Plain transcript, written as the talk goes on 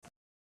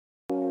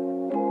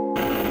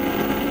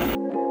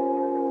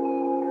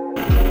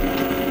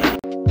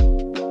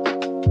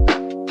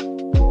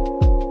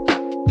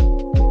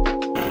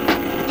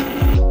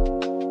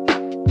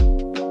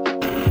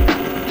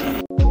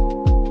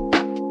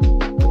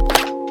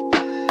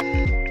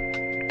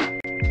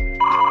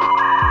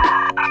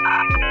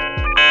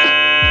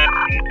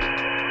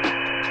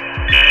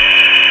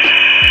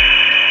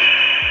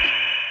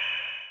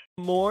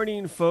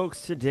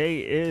folks? Today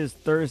is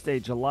Thursday,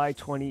 July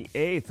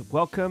 28th.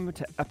 Welcome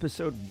to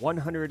episode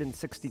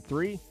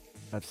 163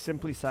 of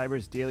Simply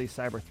Cyber's Daily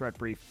Cyber Threat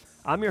Brief.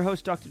 I'm your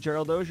host, Dr.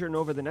 Gerald Auger, and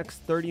over the next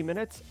 30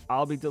 minutes,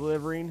 I'll be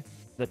delivering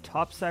the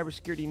top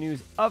cybersecurity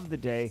news of the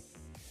day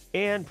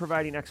and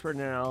providing expert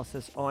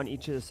analysis on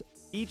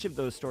each of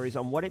those stories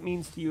on what it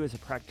means to you as a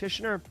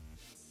practitioner,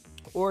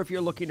 or if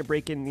you're looking to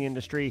break in the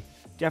industry,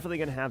 definitely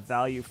going to have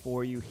value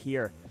for you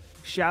here.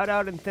 Shout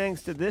out and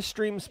thanks to this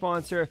stream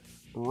sponsor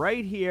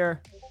right here,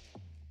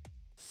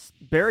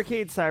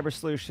 Barricade Cyber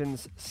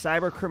Solutions.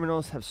 Cyber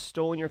criminals have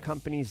stolen your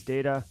company's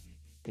data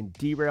and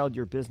derailed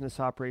your business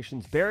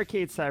operations.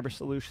 Barricade Cyber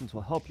Solutions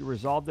will help you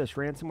resolve this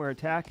ransomware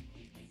attack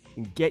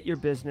and get your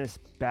business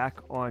back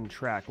on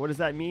track. What does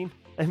that mean?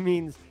 It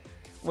means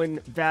when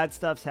bad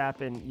stuff's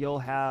happen, you'll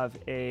have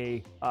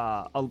a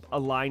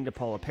line to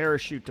pull, a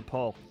parachute to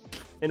pull,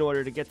 in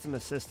order to get some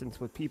assistance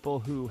with people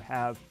who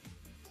have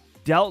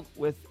dealt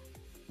with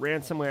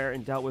ransomware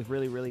and dealt with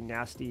really, really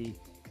nasty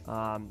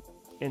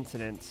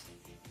incidents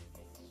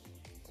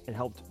and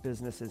helped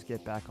businesses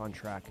get back on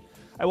track.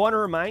 I want to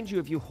remind you,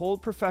 if you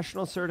hold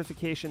professional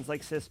certifications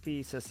like CISP,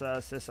 CISA,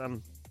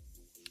 CISM,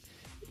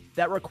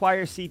 that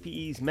require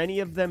CPEs, many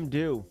of them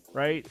do,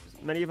 right?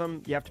 Many of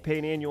them, you have to pay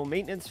an annual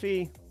maintenance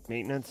fee,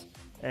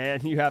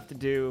 and you have to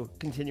do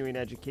continuing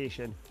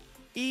education.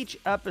 Each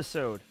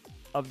episode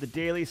of the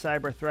Daily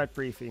Cyber Threat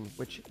Briefing,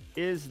 which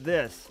is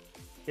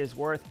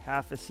worth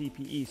half a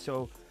CPE.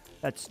 So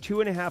that's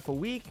 2.5 a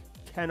week,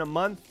 10 a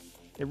month.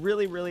 It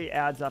really, really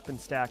adds up and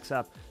stacks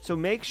up. So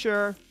make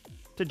sure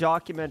to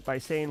document by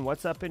saying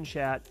what's up in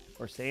chat,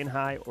 or saying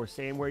hi, or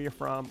saying where you're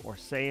from, or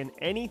saying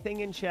anything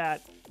in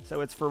chat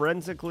so it's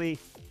forensically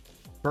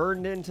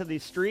burned into the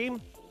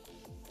stream.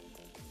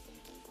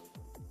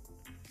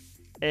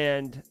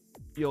 And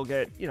you'll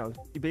get, you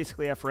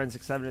basically have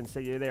forensics evidence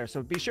that you're there.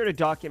 So be sure to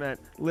document.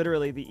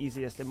 Literally the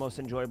easiest and most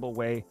enjoyable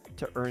way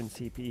to earn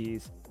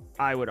CPEs,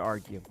 I would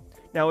argue.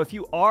 Now, if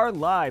you are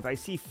live, I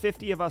see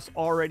 50 of us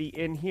already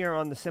in here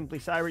on the Simply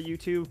Cyber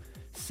YouTube,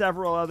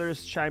 several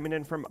others chiming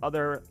in from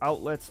other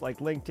outlets like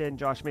LinkedIn,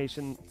 Josh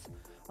Mason's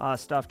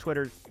stuff,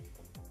 Twitter,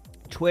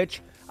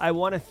 Twitch. I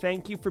want to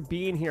thank you for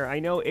being here. I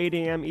know 8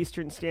 a.m.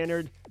 Eastern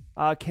Standard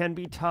can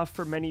be tough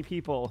for many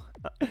people,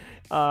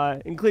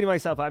 including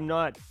myself. I'm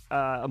not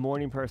a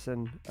morning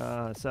person,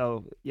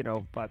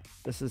 but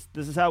this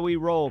is how we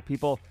roll,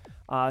 people.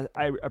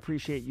 I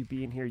appreciate you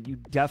being here. You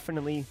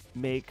definitely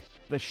make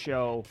the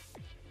show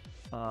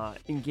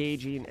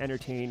engaging,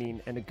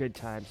 entertaining, and a good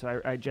time.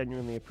 So I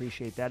genuinely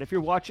appreciate that. If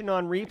you're watching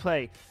on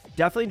replay,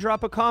 definitely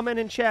drop a comment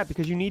in chat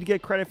because you need to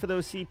get credit for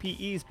those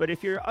CPEs. But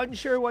if you're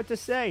unsure what to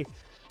say,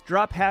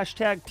 drop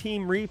hashtag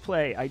Team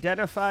Replay.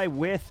 Identify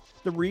with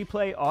the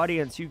replay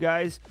audience. You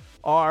guys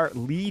are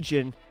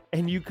legion,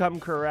 and you come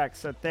correct.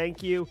 So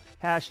thank you,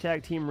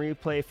 hashtag Team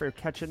Replay, for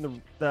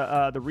catching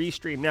the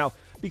restream. Now,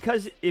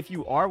 because if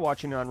you are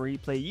watching on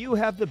replay, you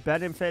have the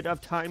benefit of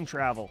time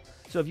travel.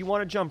 So if you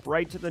want to jump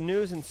right to the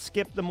news and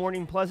skip the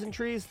morning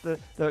pleasantries, the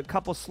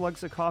couple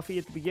slugs of coffee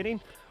at the beginning,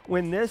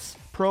 when this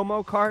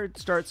promo card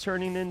starts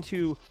turning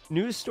into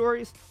news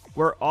stories,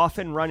 we're off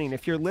and running.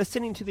 If you're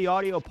listening to the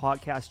audio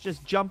podcast,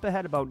 just jump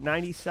ahead about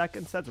 90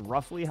 seconds. That's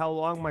roughly how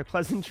long my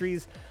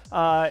pleasantries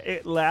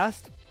it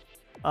last.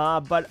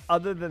 But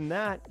other than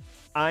that,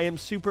 I am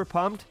super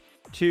pumped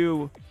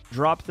to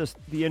drop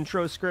the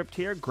intro script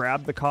here,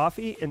 grab the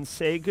coffee, and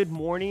say good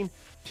morning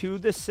to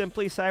the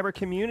Simply Cyber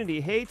community.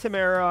 Hey,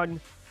 Tamara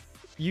on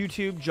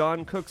YouTube,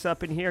 John Cook's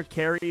up in here,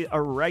 Carrie, a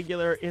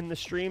regular in the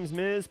streams,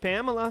 Ms.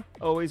 Pamela,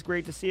 always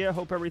great to see you.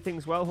 Hope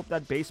everything's well. Hope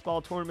that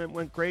baseball tournament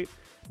went great.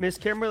 Miss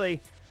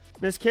Kimberly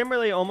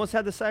almost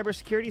had the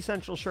Cybersecurity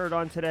Central shirt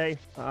on today.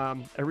 I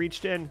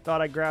reached in,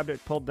 thought I grabbed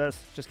it, pulled this,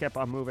 just kept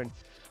on moving.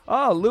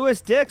 Oh,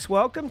 Lewis Dix,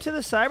 welcome to the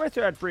Cyber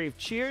Threat Brief.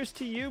 Cheers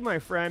to you, my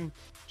friend.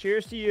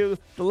 Cheers to you.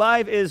 The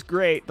live is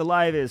great.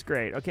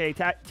 Okay,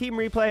 Team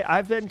Replay.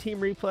 I've been Team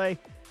Replay.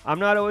 I'm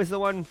not always the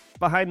one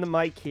behind the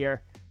mic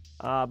here,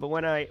 but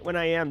when I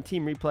am,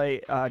 Team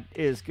Replay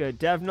is good.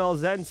 Devnal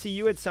Zen, see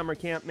you at summer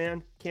camp,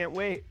 man. Can't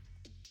wait.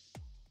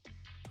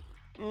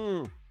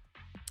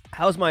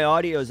 How's my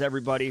audios,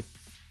 everybody?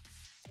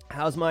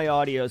 How's my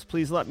audios?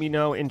 Please let me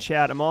know in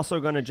chat. I'm also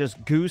going to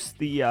just goose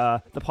the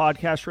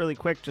podcast really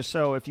quick, just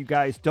so if you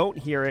guys don't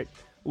hear it,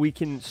 we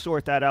can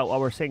sort that out while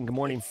we're saying good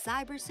morning.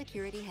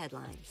 Cybersecurity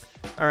headlines.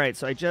 All right,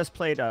 so I just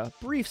played a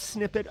brief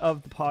snippet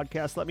of the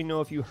podcast. Let me know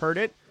if you heard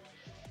it.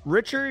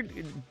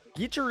 Richard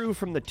Gicharu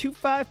from the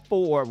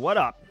 254. What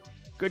up?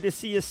 Good to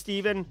see you,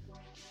 Steven.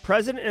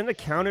 Present and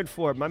accounted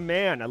for. My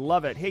man, I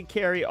love it. Hey,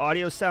 Carrie,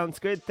 audio sounds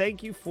good.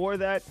 Thank you for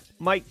that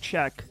mic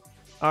check.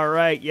 All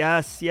right,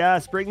 yes,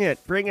 bring it.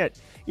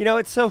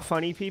 It's so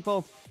funny,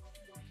 people.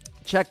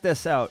 Check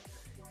this out.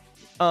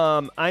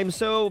 I'm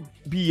so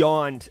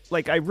beyond,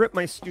 I ripped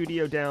my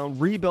studio down,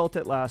 rebuilt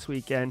it last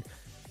weekend.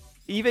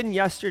 Even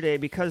yesterday,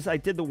 because I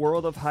did the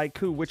World of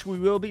Haiku, which we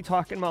will be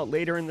talking about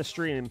later in the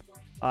stream,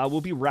 we'll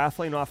be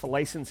raffling off a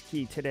license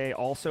key today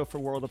also for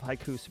World of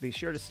Haiku, so be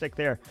sure to stick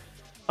there.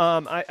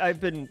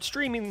 I've been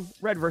streaming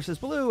Red versus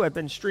Blue. I've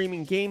been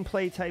streaming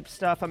gameplay type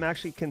stuff. I'm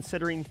actually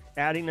considering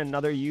adding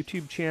another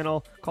YouTube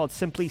channel called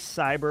Simply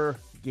Cyber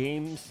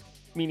Games,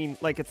 meaning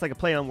like it's like a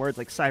play on words,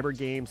 like cyber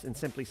games and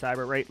Simply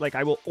Cyber, right? Like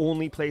I will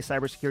only play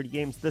cybersecurity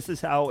games. This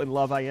is how in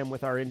love I am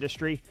with our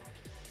industry.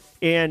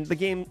 And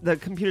the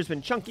computer's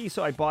been chunky,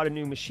 so I bought a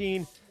new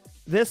machine.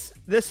 This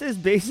is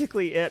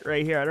basically it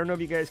right here. I don't know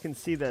if you guys can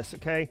see this.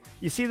 Okay,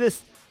 you see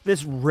this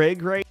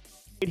rig right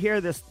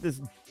here, this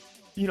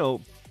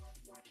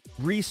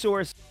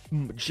resource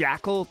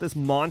jackal, this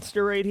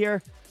monster right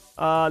here.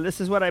 This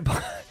is what I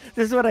bought.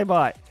 This is what I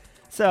bought.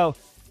 So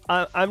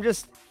I'm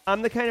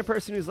the kind of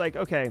person who's like,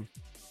 okay,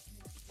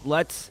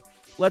 let's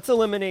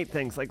eliminate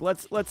things. Like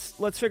let's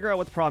figure out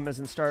what the problem is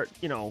and start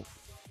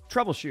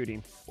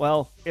troubleshooting.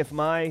 Well, if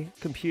my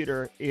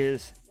computer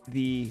is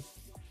the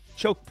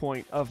choke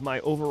point of my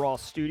overall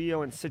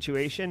studio and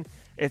situation,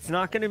 it's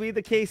not going to be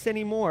the case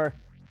anymore.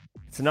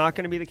 It's not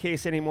going to be the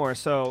case anymore.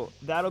 So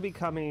that'll be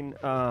coming.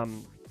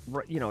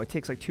 It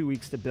takes like 2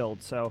 weeks to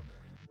build. So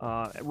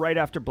right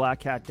after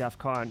Black Hat DEF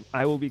CON,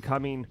 I will be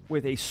coming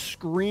with a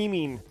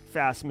screaming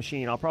fast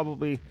machine. I'll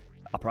probably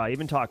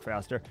even talk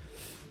faster.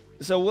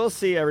 So we'll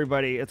see,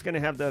 everybody. It's going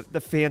to have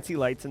the fancy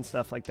lights and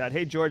stuff like that.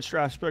 Hey, George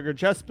Strasburger,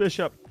 Jess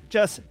Bishop.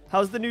 Jess,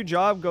 how's the new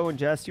job going,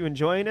 Jess? You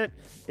enjoying it?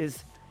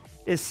 Is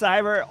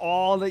cyber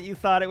all that you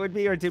thought it would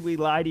be, or did we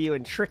lie to you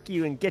and trick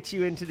you and get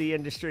you into the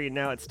industry and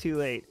now it's too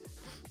late?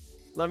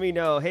 Let me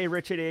know. Hey,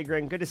 Richard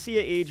Agrin. Good to see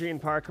you, Adrian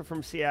Parker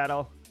from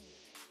Seattle.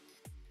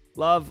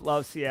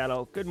 Love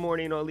Seattle. Good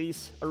morning,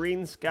 Elise.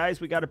 Areens, guys,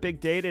 we got a big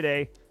day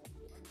today.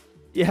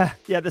 Yeah,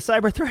 the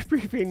cyber threat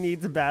briefing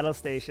needs a battle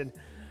station.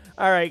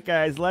 All right,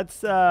 guys,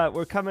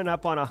 we're coming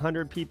up on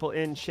 100 people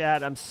in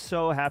chat. I'm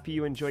so happy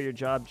you enjoy your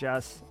job,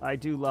 Jess. I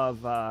do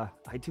love our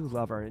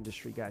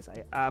industry, guys.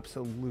 I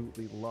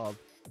absolutely love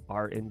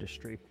our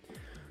industry.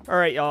 All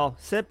right, y'all,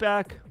 sit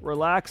back,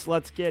 relax.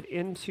 Let's get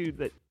into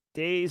the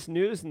day's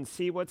news and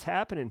see what's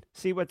happening.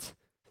 See what's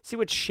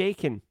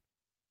shaking.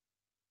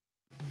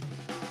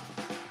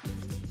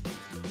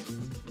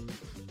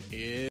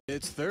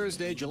 It's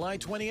Thursday, July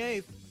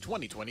 28th,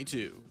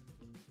 2022.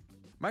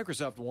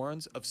 Microsoft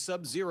warns of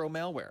Sub-Zero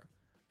malware.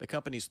 The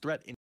company's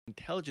Threat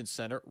Intelligence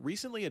Center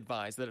recently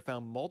advised that it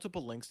found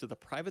multiple links to the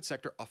private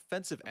sector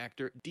offensive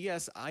actor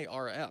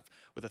DSIRF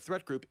with a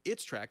threat group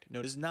it's tracked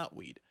known as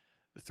Knotweed.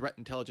 The threat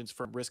intelligence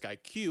firm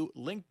RiskIQ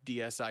linked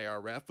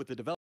DSIRF with the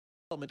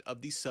development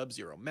of the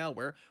Sub-Zero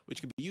malware,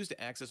 which can be used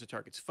to access a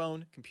target's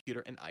phone,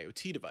 computer, and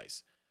IoT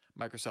device.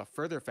 Microsoft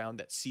further found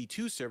that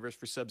C2 servers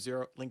for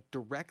Sub-Zero linked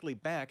directly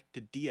back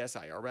to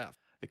DSIRF.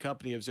 The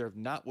company observed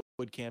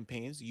Knotweed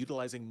campaigns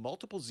utilizing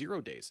multiple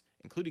 0 days,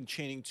 including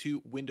chaining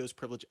 2 Windows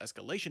privilege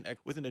escalation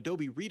with an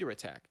Adobe Reader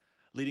attack,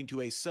 leading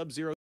to a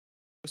Sub-Zero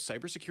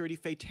cybersecurity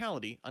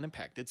fatality on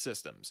impacted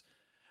systems.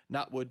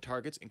 Knotweed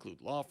targets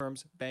include law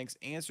firms, banks,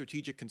 and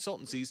strategic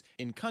consultancies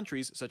in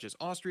countries such as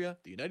Austria,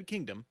 the United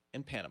Kingdom,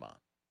 and Panama.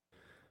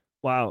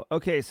 Wow.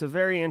 Okay, so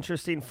very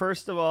interesting.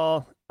 First of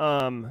all,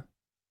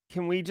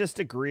 can we just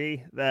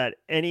agree that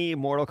any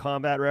Mortal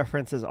Kombat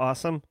reference is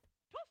awesome?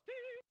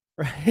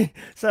 Right?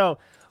 So,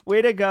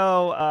 way to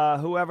go,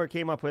 whoever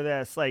came up with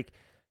this. Like,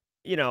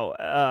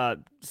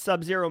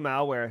 Sub-Zero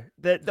malware.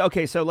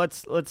 Okay, so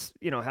let's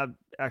have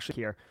actually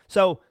here.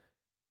 So,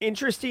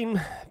 interesting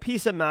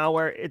piece of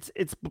malware.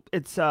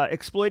 It's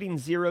exploiting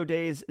 0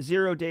 days.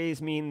 0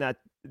 days mean that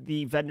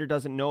the vendor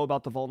doesn't know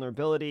about the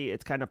vulnerability.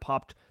 It's kind of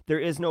popped. There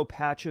is no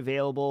patch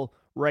available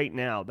right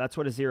now. That's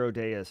what a 0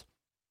 day is.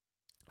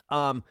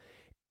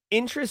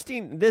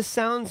 Interesting. This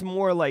sounds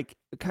more like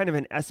kind of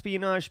an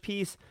espionage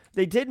piece.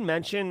 They did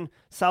mention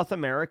South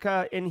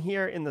America in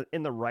here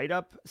in the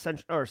write-up,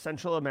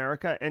 Central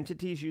America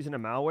entities using a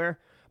malware.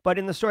 But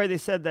in the story, they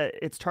said that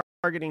it's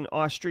targeting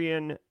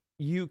Austrian,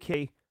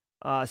 UK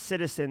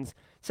citizens.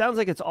 Sounds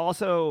like it's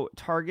also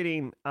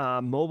targeting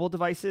mobile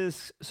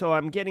devices. So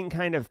I'm getting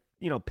kind of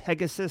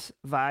Pegasus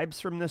vibes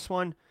from this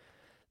one.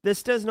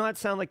 This does not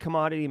sound like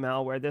commodity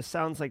malware. This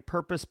sounds like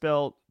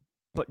purpose-built,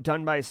 but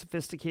done by a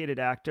sophisticated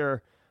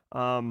actor.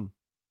 They're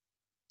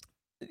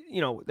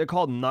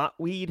called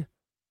Knotweed,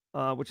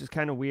 which is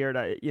kind of weird.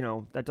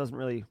 That doesn't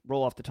really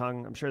roll off the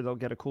tongue. I'm sure they'll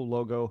get a cool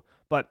logo,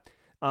 but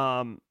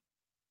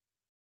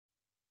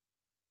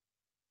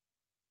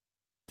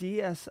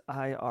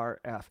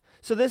DSIRF.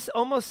 So this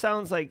almost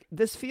sounds like,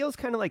 this feels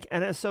kind of like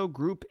NSO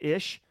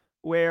Group-ish,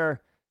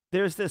 where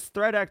there's this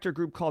threat actor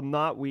group called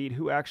Knotweed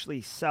who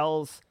actually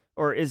sells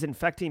or is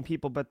infecting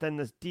people, but then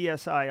this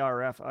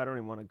DSIRF, I don't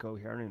even want to go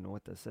here. I don't even know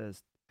what this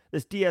is.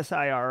 This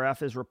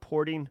DSIRF is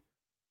reporting,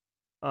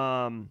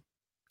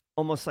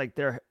 almost like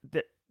they're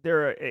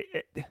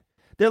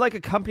like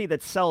a company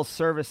that sells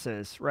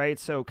services, right?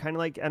 So kind of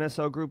like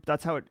NSO Group.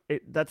 That's how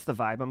that's the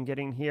vibe I'm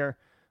getting here.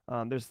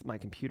 There's my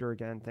computer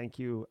again. Thank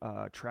you,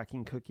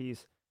 tracking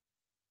cookies.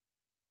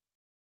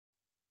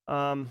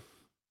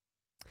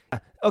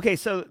 Okay,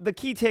 so the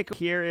key take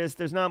here is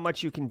there's not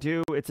much you can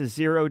do. It's a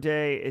 0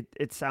 day.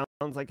 It sounds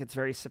like it's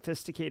very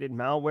sophisticated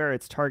malware.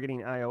 It's targeting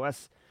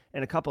iOS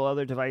and a couple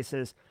other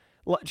devices.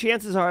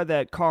 chances are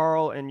that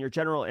Carl and your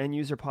general end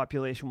user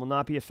population will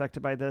not be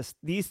affected by this.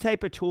 These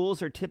type of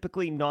tools are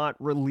typically not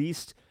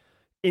released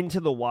into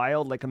the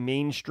wild like a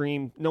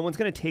mainstream. No one's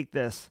going to take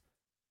this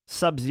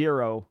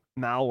Sub-Zero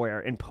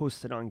malware and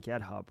post it on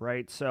GitHub,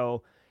 right?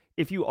 So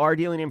if you are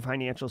dealing in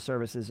financial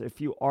services, if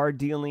you are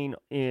dealing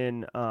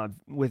in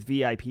with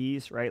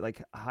VIPs, right,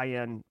 like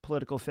high-end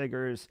political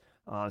figures,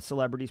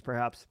 celebrities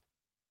perhaps,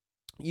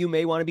 you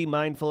may want to be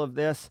mindful of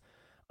this.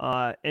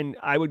 And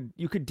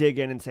you could dig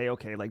in and say,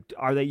 okay, like,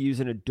 are they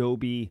using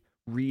Adobe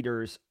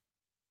readers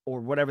or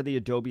whatever the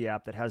Adobe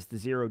app that has the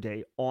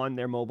 0-day on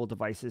their mobile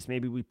devices?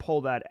 Maybe we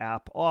pull that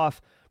app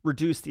off,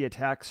 reduce the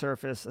attack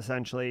surface,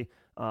 essentially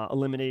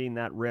eliminating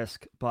that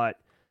risk. But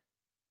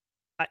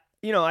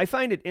I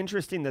find it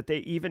interesting that they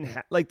even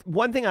like,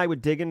 one thing I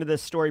would dig into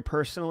this story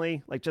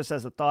personally, like just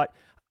as a thought,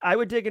 I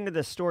would dig into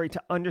this story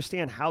to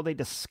understand how they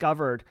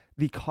discovered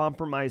the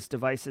compromised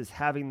devices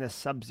having this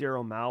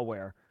Sub-Zero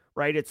malware,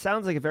 right? It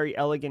sounds like a very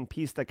elegant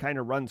piece that kind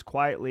of runs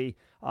quietly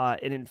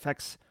and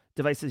infects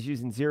devices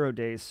using 0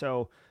 days.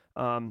 So,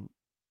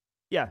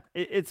 yeah,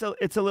 it's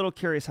a little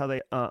curious how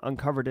they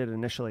uncovered it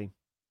initially.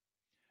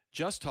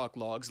 Just Talk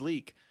logs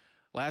leak.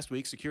 Last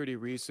week, security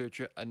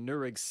researcher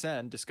Anurag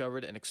Sen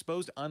discovered an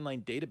exposed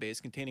online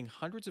database containing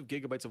hundreds of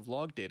gigabytes of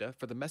log data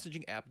for the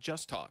messaging app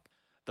Just Talk.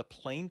 The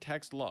plain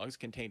text logs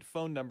contained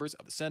phone numbers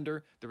of the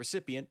sender, the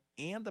recipient,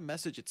 and the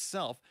message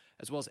itself,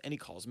 as well as any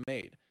calls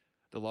made.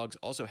 The logs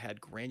also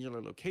had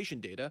granular location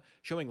data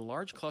showing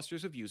large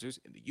clusters of users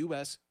in the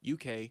US,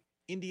 UK,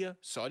 India,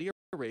 Saudi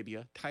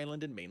Arabia,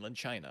 Thailand, and mainland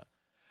China.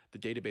 The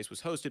database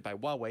was hosted by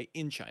Huawei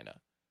in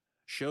China.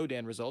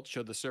 Shodan results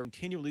showed the server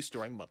continually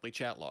storing monthly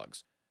chat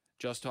logs.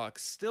 Just Talk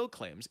still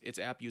claims its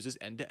app uses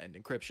end-to-end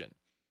encryption.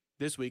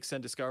 This week,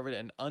 Sen discovered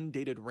an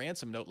undated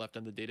ransom note left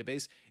on the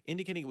database,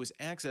 indicating it was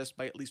accessed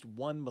by at least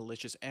one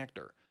malicious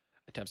actor.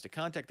 Attempts to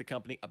contact the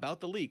company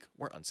about the leak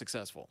were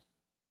unsuccessful.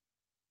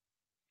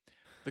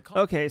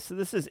 Okay, so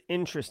this is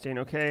interesting,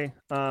 okay?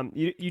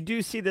 You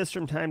do see this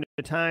from time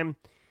to time,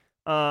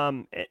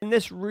 and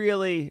this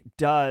really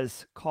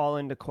does call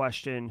into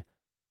question,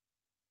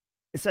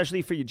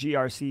 especially for you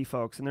GRC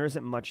folks, and there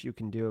isn't much you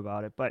can do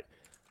about it, but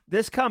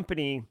this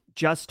company,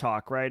 Just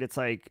Talk, right? It's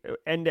like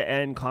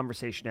end-to-end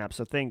conversation app.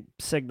 So think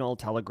Signal,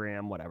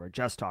 Telegram, whatever,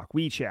 Just Talk,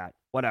 WeChat,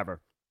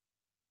 whatever.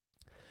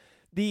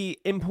 The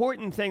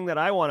important thing that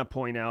I want to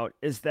point out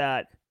is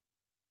that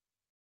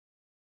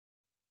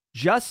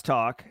Just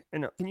Talk,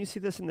 and can you see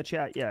this in the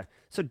chat? Yeah.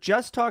 So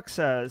Just Talk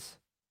says,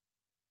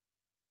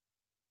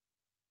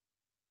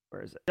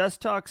 where is it? Just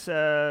Talk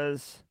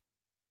says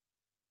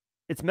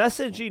it's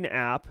messaging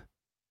app,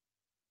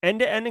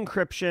 end-to-end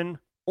encryption.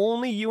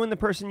 Only you and the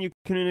person you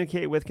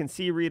communicate with can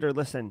see, read, or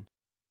listen.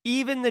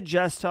 Even the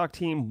Just Talk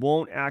team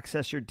won't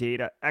access your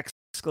data!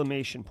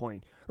 Exclamation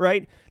point,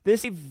 right? This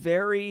is a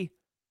very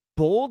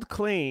bold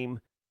claim,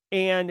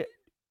 and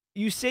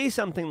you say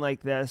something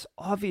like this,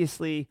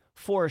 obviously,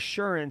 for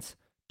assurance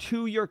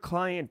to your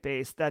client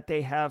base that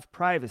they have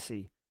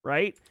privacy,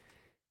 right?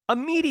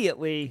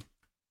 Immediately,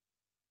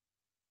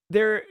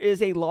 there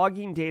is a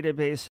logging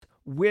database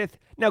with,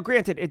 now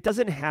granted, it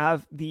doesn't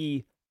have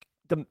the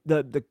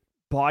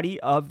body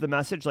of the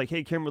message, like,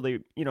 hey,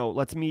 Kimberly,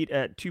 let's meet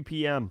at 2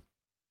 p.m.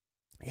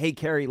 Hey,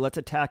 Carrie, let's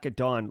attack at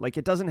dawn. Like,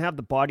 it doesn't have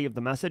the body of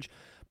the message,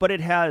 but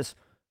it has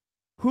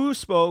who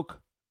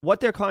spoke, what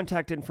their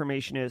contact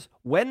information is,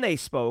 when they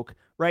spoke,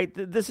 right?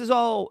 This is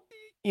all,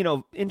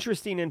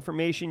 interesting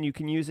information. You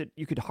can use it.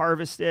 You could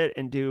harvest it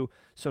and do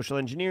social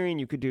engineering.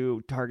 You could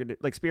do targeted,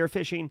 like spear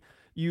phishing.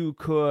 You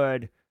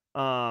could,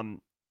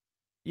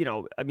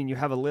 you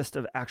have a list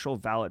of actual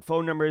valid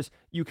phone numbers.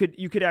 You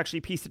could actually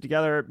piece it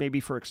together,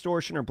 maybe for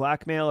extortion or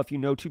blackmail if you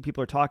know two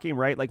people are talking,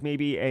 right? Like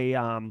maybe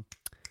a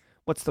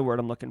what's the word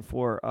I'm looking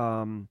for?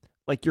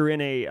 Like you're in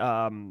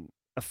a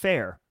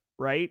affair,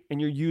 right? And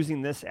you're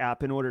using this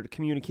app in order to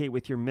communicate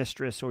with your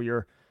mistress or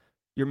your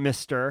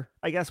mister.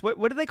 I guess what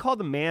do they call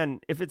the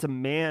man if it's a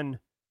man?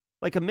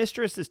 Like a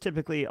mistress is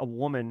typically a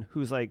woman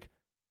who's like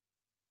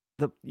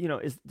do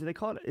they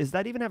call it? Is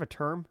that even have a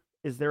term?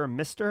 Is there a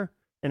mister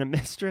and a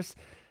mistress?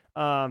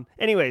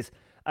 Anyways,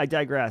 I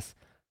digress.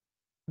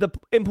 The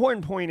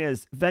important point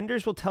is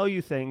vendors will tell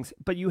you things,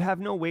 but you have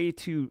no way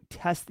to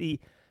test the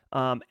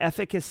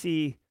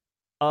efficacy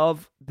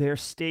of their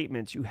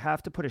statements. You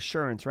have to put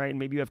assurance, right? And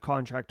maybe you have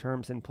contract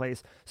terms in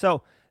place.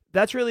 So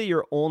that's really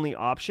your only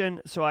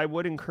option. So I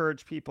would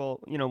encourage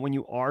people, when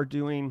you are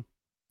doing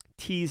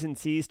T's and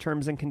C's,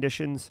 terms and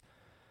conditions,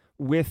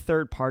 with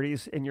third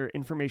parties in your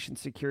information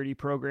security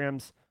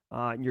programs,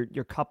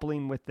 you're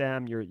coupling with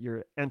them,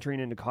 you're entering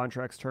into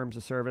contracts, terms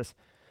of service.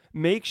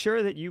 Make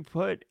sure that you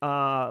put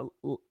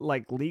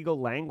like legal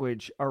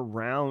language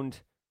around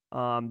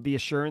the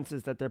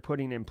assurances that they're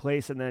putting in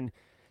place. And then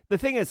the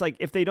thing is, like,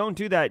 if they don't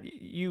do that,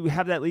 you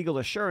have that legal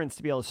assurance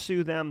to be able to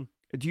sue them.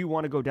 Do you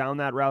want to go down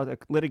that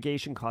route?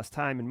 Litigation costs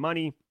time and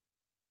money.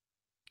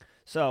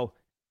 So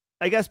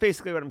I guess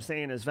basically what I'm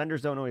saying is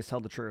vendors don't always tell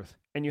the truth,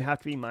 and you have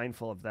to be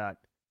mindful of that.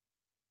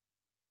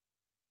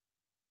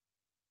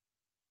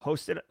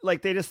 Hosted,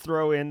 like they just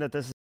throw in that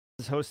this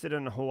is hosted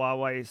on a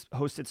Huawei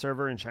hosted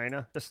server in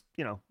China. Just,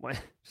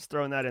 just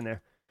throwing that in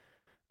there.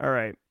 All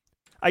right.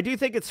 I do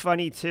think it's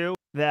funny too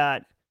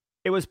that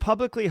it was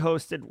publicly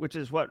hosted, which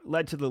is what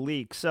led to the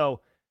leak.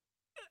 So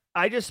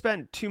I just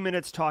spent 2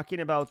 minutes talking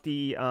about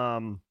the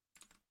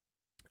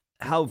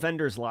how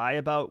vendors lie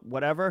about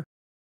whatever,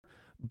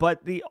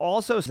 but the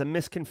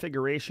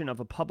misconfiguration of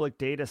a public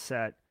data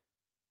set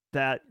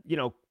that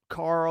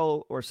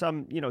Carl or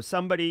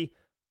somebody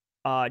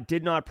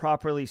did not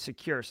properly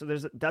secure. So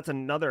that's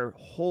another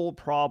whole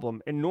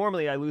problem. And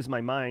normally I lose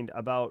my mind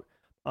about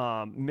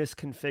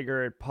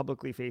misconfigured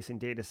publicly facing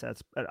data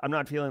sets. But I'm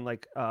not feeling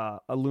like a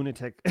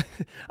lunatic.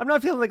 I'm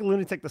not feeling like a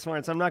lunatic this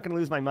morning, so I'm not going to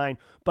lose my mind.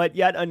 But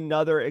yet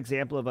another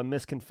example of a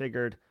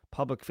misconfigured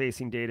public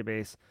facing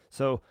database.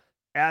 So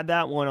add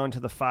that one onto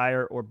the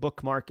fire or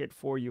bookmark it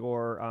for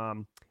your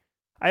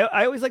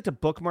I always like to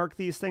bookmark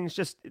these things.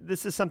 Just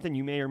this is something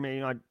you may or may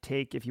not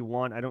take if you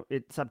want.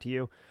 It's up to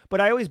you. But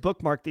I always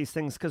bookmark these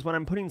things because when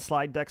I'm putting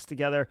slide decks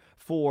together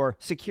for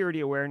security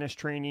awareness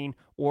training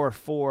or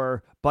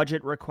for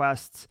budget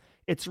requests,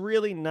 it's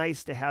really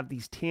nice to have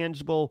these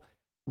tangible,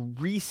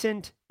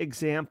 recent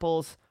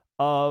examples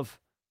of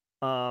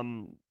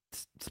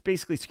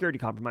basically security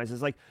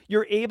compromises. Like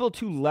you're able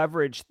to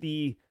leverage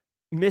the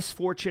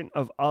misfortune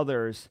of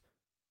others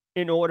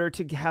in order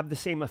to have the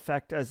same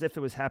effect as if it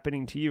was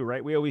happening to you,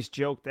 right? We always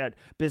joke that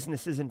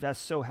businesses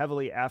invest so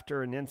heavily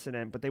after an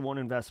incident, but they won't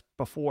invest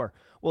before.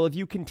 Well, if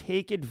you can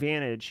take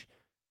advantage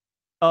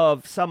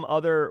of some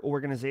other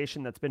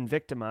organization that's been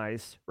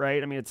victimized,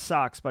 right? I mean, it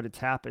sucks, but it's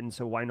happened,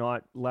 so why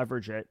not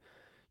leverage it?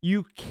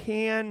 You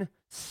can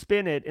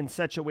spin it in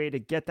such a way to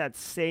get that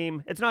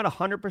same, it's not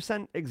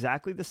 100%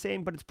 exactly the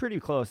same, but it's pretty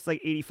close. It's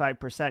like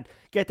 85%.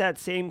 Get that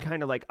same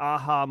kind of like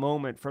aha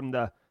moment from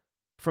the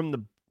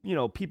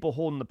people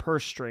holding the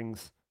purse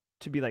strings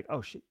to be like,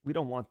 oh shit, we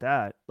don't want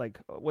that. Like,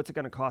 what's it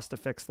going to cost to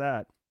fix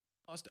that?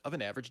 Cost of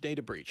an average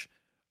data breach.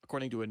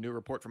 According to a new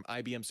report from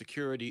IBM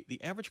Security,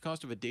 the average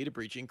cost of a data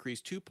breach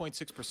increased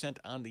 2.6%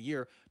 on the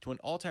year to an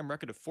all-time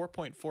record of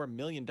 $4.4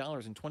 million in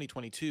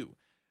 2022.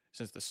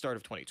 Since the start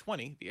of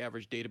 2020, the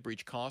average data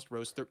breach cost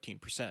rose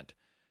 13%.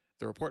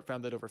 The report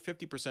found that over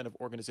 50% of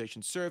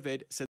organizations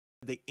surveyed said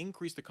they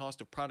increased the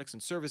cost of products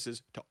and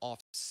services to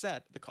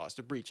offset the cost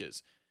of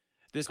breaches.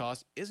 This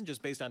cost isn't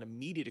just based on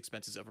immediate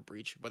expenses of a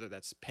breach, whether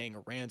that's paying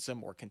a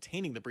ransom or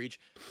containing the breach,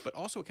 but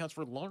also accounts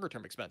for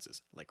longer-term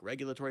expenses like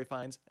regulatory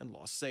fines and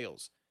lost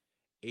sales.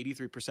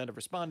 83% of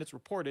respondents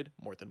reported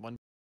more than one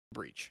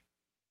breach.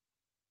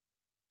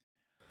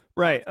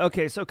 Right.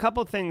 Okay. So a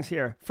couple things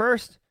here.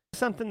 First,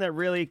 something that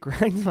really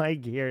grinds my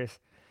gears.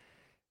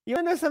 You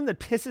want to know something that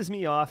pisses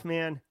me off,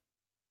 man?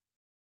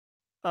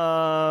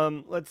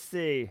 Let's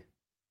see.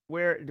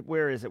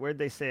 Where is it? Where'd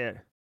they say it?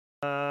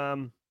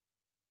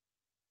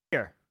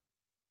 Here.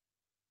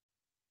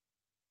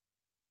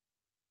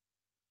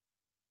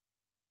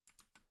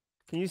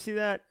 Can you see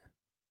that?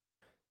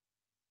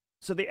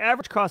 So the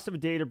average cost of a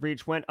data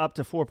breach went up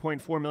to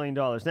 $4.4 million.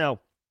 Now,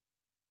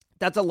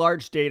 that's a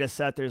large data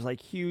set. There's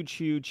like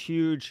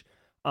huge.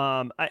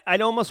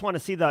 I'd almost want to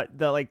see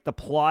the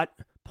plot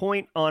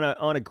point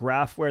on a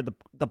graph where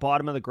the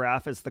bottom of the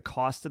graph is the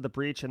cost of the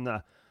breach and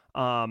the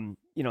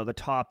the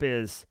top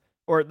is,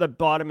 or the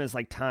bottom is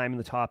like time and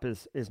the top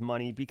is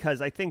money,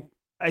 because I think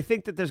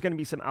that there's going to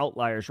be some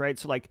outliers, right?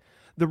 So like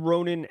the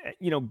Ronin,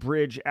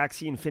 bridge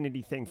Axie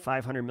Infinity thing,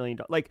 $500 million.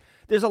 Like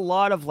there's a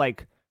lot of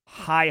like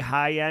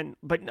high end,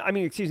 but I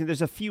mean, excuse me,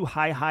 there's a few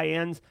high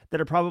ends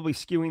that are probably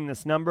skewing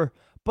this number.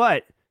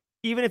 But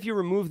even if you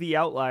remove the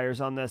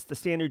outliers on this, the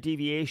standard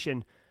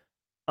deviation,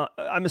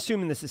 I'm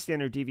assuming this is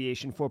standard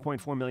deviation,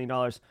 $4.4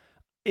 million,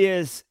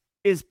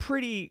 is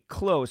pretty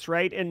close,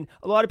 right? And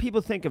a lot of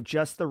people think of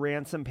just the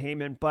ransom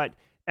payment, but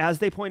as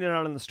they pointed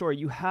out in the story,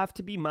 you have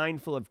to be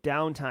mindful of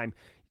downtime.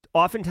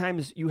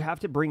 Oftentimes, you have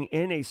to bring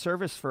in a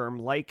service firm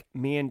like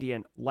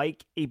Mandiant,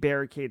 like a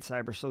Barricade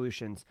Cyber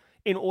Solutions,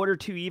 in order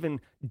to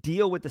even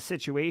deal with the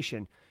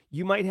situation.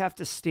 You might have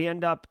to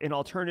stand up an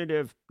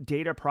alternative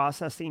data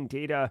processing,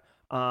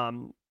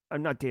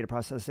 not data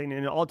processing,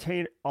 an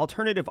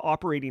alternative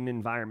operating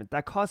environment.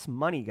 That costs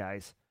money,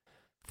 guys.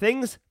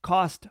 Things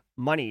cost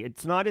money.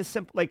 It's not as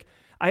simple. Like,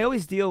 I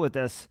always deal with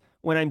this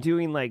when I'm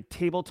doing like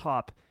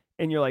tabletop,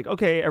 and you're like,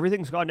 okay,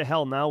 everything's gone to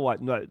hell. Now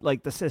what? No,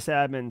 like the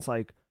sysadmin's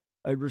like,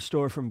 I'd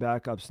restore from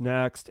backups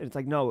next. And it's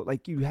like, no,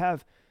 like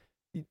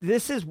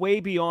this is way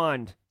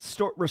beyond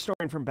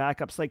restoring from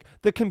backups. Like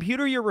the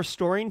computer you're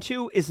restoring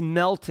to is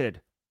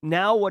melted.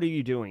 Now what are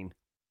you doing?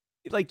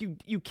 Like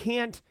you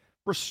can't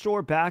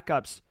restore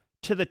backups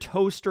to the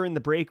toaster in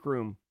the break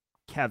room,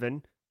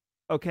 Kevin.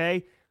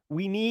 Okay?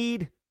 We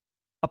need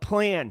a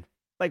plan.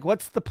 Like,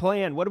 what's the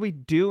plan? What are we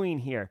doing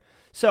here?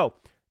 So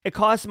it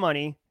costs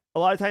money. A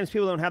lot of times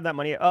people don't have that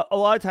money. A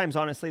lot of times,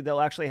 honestly, they'll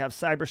actually have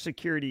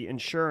cybersecurity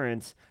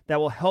insurance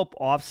that will help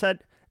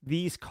offset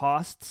these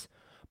costs.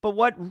 But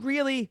what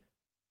really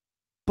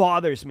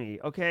bothers me,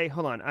 okay,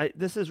 hold on.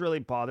 This is really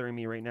bothering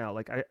me right now.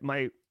 Like I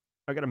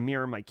got to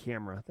mirror my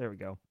camera. There we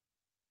go.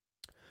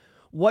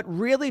 What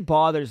really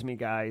bothers me,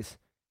 guys,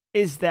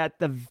 is that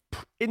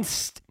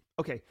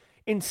Okay.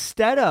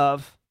 Instead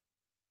of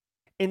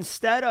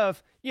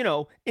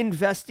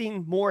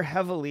investing more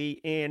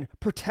heavily in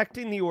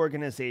protecting the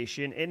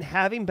organization, in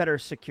having better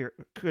secure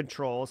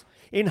controls,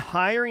 in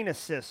hiring a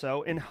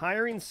CISO, in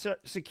hiring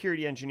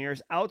security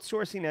engineers,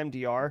 outsourcing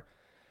MDR,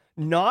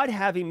 not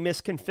having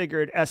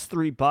misconfigured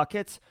S3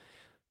 buckets,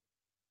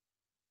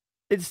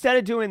 instead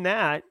of doing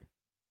that,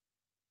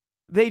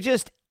 they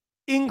just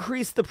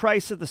increase the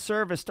price of the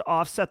service to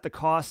offset the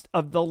cost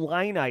of the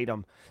line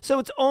item. So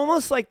it's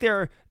almost like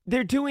they're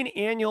doing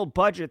annual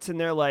budgets and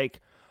they're like,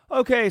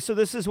 okay, so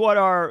this is what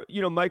our,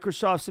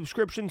 Microsoft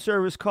subscription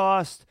service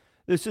cost.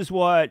 This is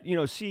what,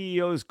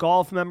 CEO's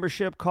golf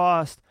membership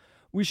cost.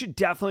 We should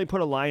definitely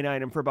put a line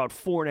item for about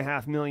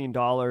 $4.5 million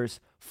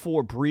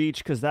for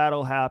breach because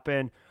that'll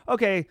happen.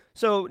 Okay,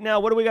 so now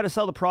what do we got to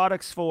sell the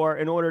products for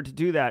in order to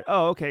do that?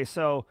 Oh, okay,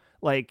 so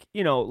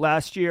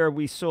last year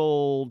we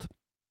sold,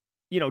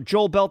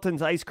 Joel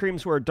Belton's ice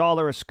creams were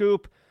 $1 a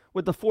scoop.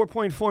 With the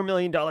 $4.4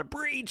 million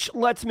breach,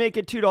 let's make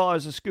it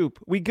 $2 a scoop.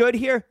 We good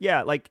here?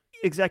 Yeah,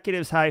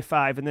 executives high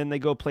five and then they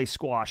go play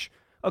squash.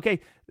 Okay,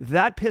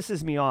 that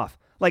pisses me off.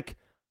 I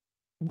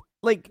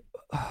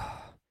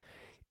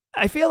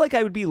feel like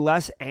I would be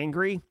less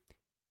angry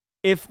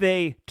if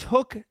they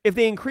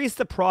increased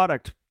the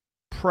product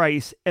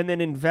price and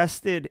then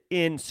invested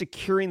in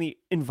securing the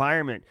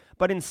environment.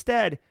 But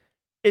instead,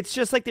 it's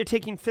just like they're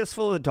taking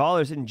fistful of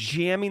dollars and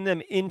jamming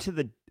them into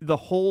the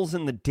holes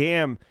in the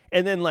dam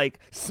and then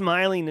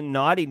smiling and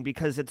nodding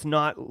because it's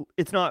not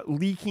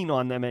leaking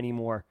on them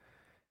anymore.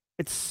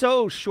 It's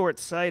so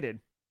short-sighted.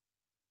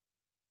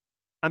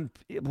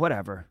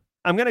 Whatever.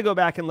 I'm going to go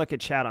back and look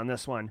at chat on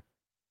this one.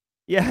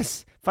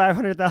 Yes,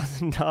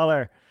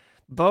 $500,000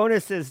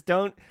 bonuses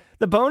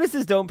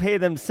don't pay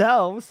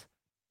themselves.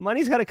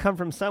 Money's got to come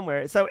from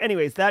somewhere. So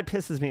anyways, that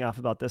pisses me off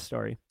about this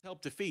story.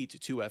 Help defeat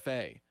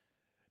 2FA.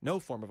 No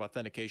form of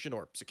authentication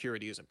or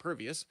security is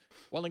impervious.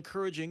 While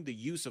encouraging the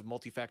use of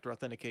multi-factor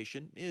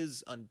authentication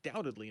is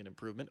undoubtedly an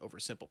improvement over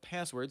simple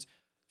passwords,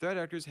 threat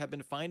actors have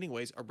been finding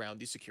ways around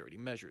these security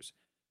measures.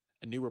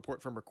 A new report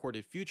from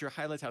Recorded Future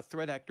highlights how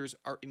threat actors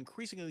are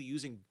increasingly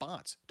using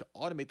bots to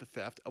automate the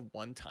theft of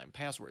one-time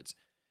passwords.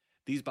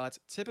 These bots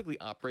typically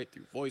operate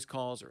through voice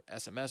calls or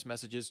SMS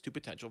messages to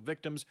potential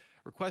victims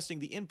requesting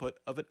the input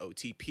of an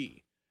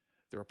OTP.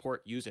 The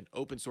report used an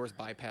open-source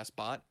bypass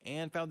bot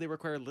and found they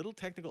require little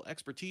technical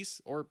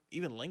expertise or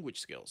even language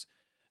skills.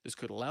 This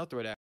could allow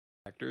threat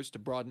actors to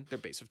broaden their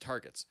base of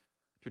targets.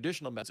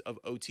 Traditional methods of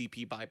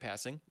OTP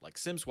bypassing, like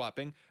SIM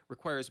swapping,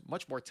 requires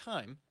much more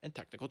time and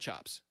technical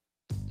chops.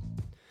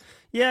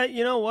 Yeah,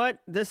 you know what?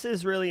 This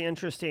is really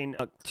interesting.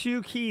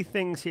 Two key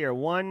things here.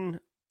 One,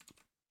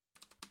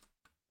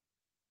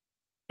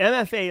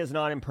 MFA is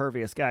not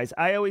impervious, guys.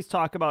 I always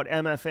talk about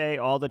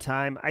MFA all the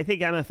time. I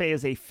think MFA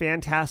is a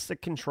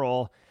fantastic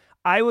control.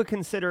 I would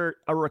consider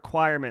a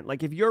requirement.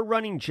 If you're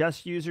running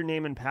just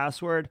username and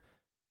password,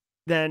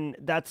 then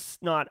that's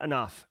not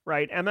enough,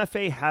 right?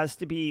 MFA has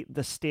to be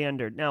the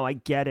standard. Now, I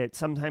get it.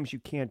 Sometimes you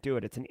can't do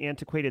it. It's an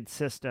antiquated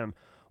system,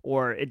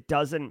 or it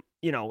doesn't,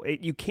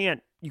 you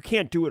can't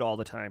do it all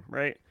the time,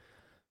 right?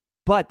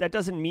 But that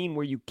doesn't mean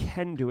where you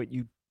can do it,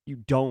 you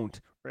don't,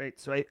 right?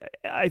 So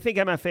I think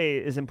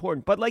MFA is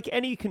important. But like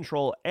any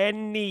control,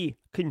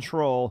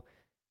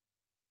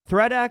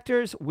 threat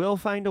actors will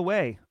find a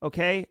way,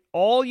 okay?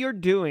 All you're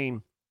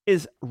doing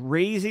is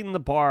raising the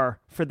bar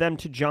for them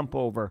to jump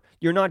over.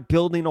 You're not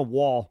building a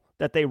wall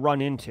that they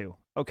run into,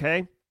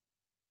 okay?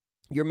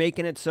 You're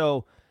making it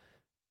so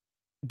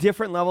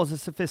different levels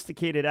of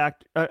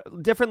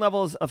different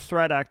levels of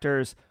threat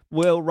actors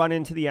will run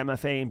into the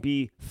MFA and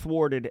be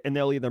thwarted, and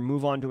they'll either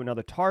move on to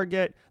another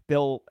target,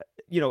 they'll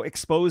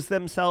expose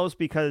themselves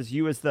because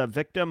you as the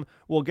victim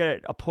will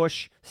get a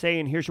push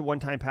saying, here's your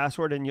one-time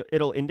password, and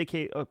it'll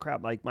indicate, oh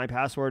crap, my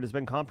password has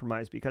been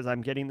compromised because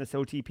I'm getting this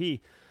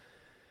OTP.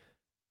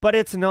 But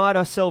it's not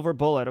a silver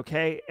bullet,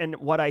 okay? And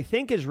what I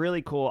think is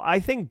really cool, I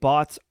think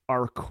bots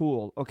are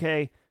cool,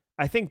 okay?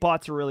 I think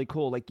bots are really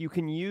cool. You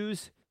can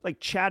use,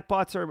 chat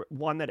bots are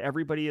one that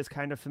everybody is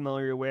kind of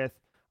familiar with.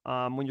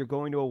 When you're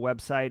going to a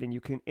website and you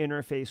can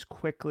interface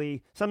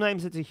quickly.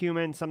 Sometimes it's a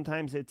human,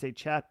 sometimes it's a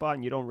chat bot,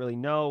 and you don't really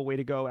know. Way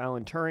to go,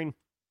 Alan Turing.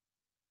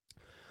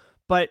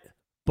 But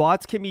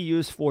bots can be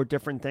used for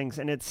different things,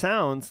 and it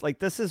sounds like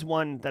this is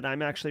one that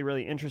I'm actually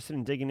really interested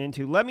in digging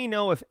into. Let me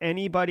know if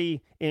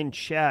anybody in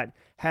chat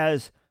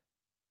has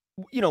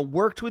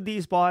worked with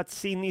these bots,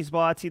 seen these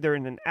bots either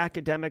in an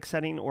academic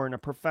setting or in a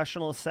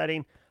professional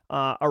setting.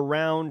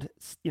 Around,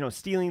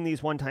 stealing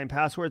these one-time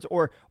passwords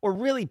or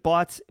really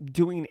bots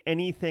doing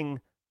anything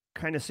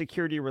kind of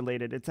security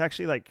related. It's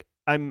actually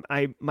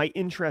my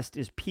interest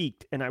is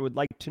piqued and I would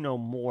like to know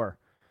more.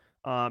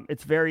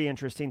 It's very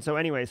interesting. So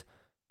anyways,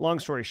 long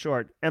story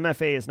short,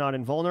 MFA is not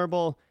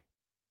invulnerable.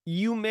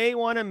 You may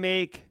want to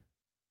make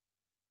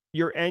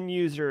your end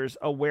users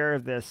aware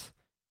of this.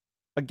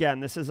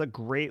 Again, this is a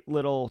great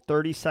little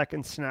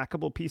 30-second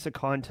snackable piece of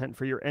content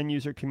for your end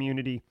user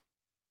community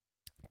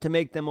to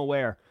make them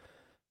aware.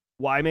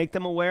 Why make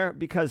them aware?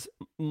 Because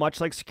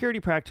much like security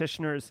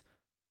practitioners,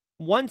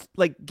 once,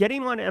 like,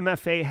 getting on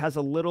MFA has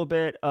a little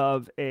bit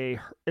of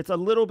it's a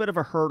little bit of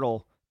a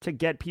hurdle to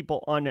get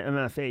people on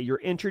MFA. You're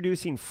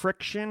introducing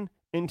friction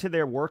into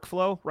their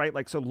workflow, right?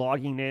 Like, so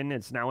logging in,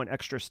 it's now an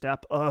extra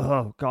step.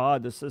 Oh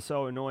God, this is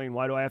so annoying.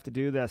 Why do I have to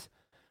do this?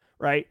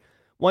 Right?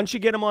 Once you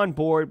get them on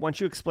board,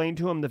 once you explain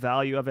to them the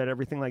value of it,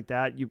 everything like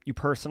that, you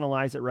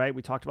personalize it, right?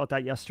 We talked about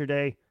that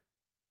yesterday.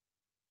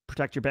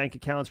 Protect your bank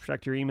accounts,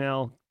 protect your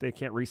email. They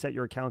can't reset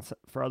your accounts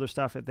for other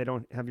stuff if they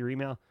don't have your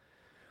email.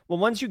 Well,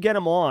 once you get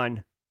them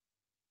on,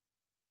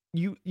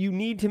 you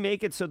need to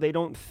make it so they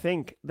don't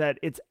think that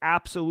it's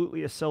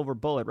absolutely a silver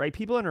bullet, right?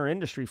 People in our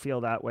industry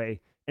feel that way,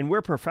 and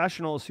we're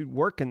professionals who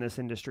work in this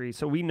industry,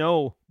 so we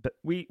know, but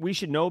we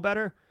should know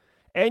better.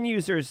 End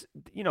users,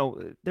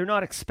 they're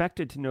not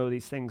expected to know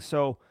these things,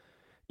 so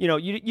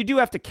you do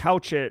have to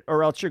couch it,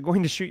 or else you're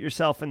going to shoot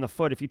yourself in the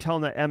foot. If you tell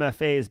them that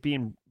MFA is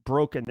being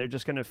broken, they're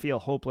just going to feel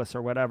hopeless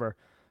or whatever.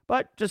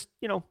 But just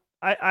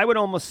I would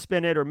almost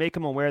spin it or make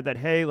them aware that,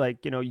 hey,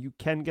 like, you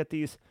can get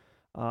these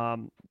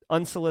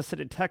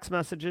unsolicited text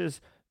messages.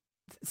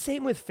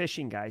 Same with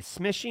phishing, guys.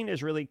 Smishing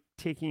is really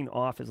taking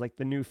off as like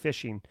the new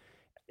phishing.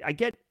 I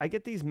get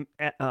these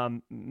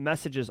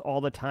messages all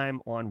the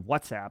time on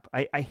WhatsApp.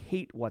 I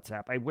hate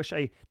WhatsApp. I wish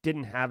I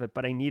didn't have it,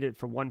 but I need it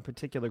for one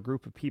particular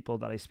group of people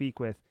that I speak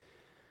with.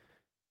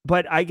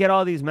 But I get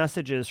all these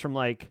messages from,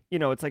 like,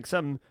 it's like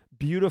some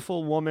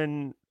beautiful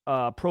woman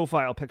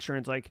profile picture,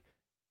 and it's like,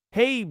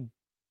 hey,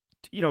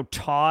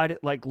 Todd,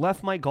 like,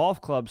 left my golf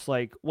clubs,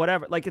 like,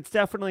 whatever. Like, it's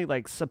definitely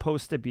like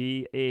supposed to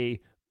be a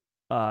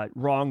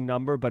wrong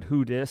number, but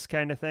who dis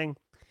kind of thing.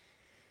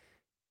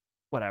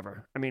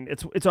 Whatever. I mean,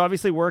 it's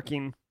obviously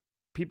working.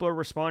 People are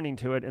responding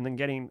to it and then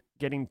getting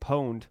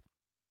pwned.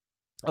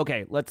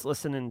 Okay, let's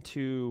listen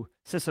into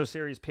CISO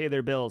Series Pay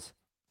Their Bills.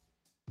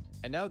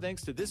 And now,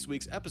 thanks to this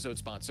week's episode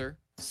sponsor,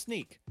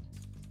 Snyk.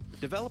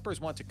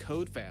 Developers want to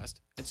code fast,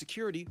 and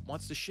security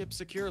wants to ship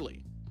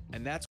securely.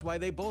 And that's why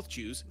they both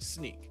choose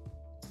Snyk.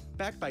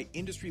 Backed by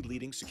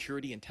industry-leading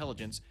security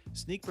intelligence,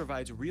 Snyk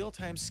provides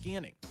real-time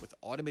scanning with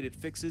automated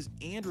fixes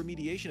and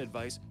remediation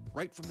advice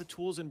right from the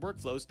tools and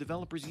workflows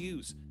developers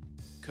use.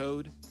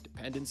 Code,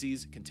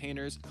 dependencies,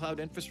 containers, cloud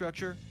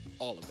infrastructure,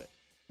 all of it.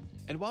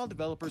 And while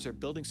developers are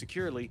building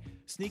securely,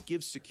 Snyk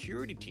gives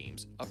security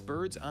teams a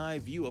bird's-eye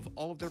view of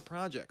all of their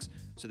projects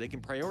so they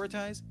can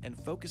prioritize and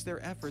focus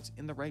their efforts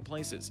in the right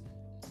places.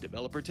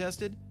 Developer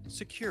tested,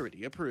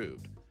 security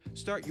approved.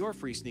 Start your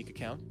free Snyk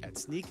account at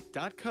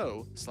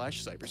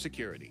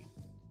snyk.co/cybersecurity.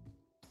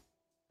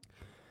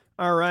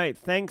 All right.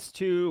 Thanks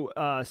to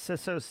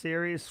CISO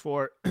Series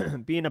for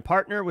being a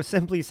partner with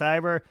Simply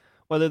Cyber,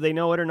 whether they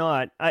know it or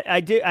not.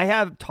 I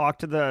have talked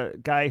to the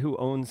guy who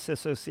owns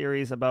CISO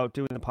Series about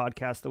doing the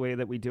podcast the way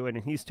that we do it,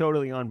 and he's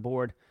totally on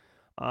board.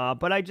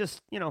 But I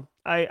just,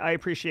 I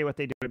appreciate what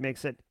they do. It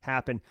makes it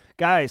happen.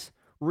 Guys,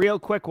 real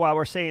quick, while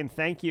we're saying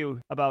thank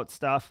you about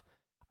stuff,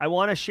 I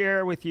want to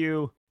share with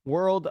you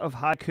World of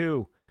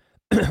Haiku.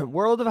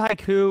 World of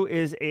Haiku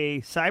is a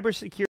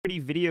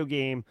cybersecurity video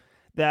game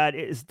that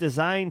is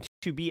designed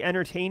to be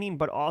entertaining,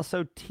 but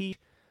also teach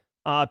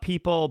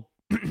people,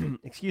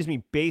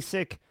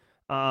 basic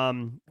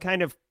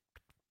kind of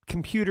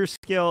computer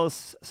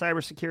skills,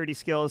 cybersecurity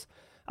skills.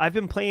 I've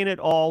been playing it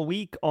all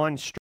week on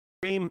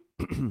stream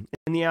in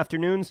the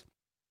afternoons.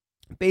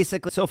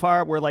 Basically, so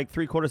far, we're like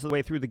 3/4 of the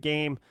way through the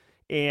game,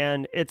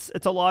 and it's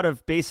a lot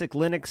of basic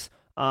Linux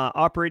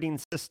operating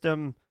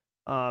system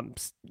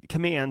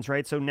commands,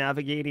 right? So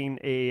navigating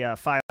a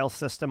file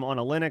system on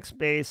a Linux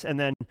base, and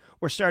then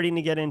we're starting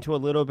to get into a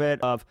little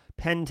bit of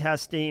pen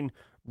testing,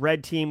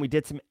 red team. We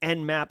did some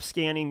Nmap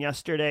scanning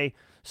yesterday.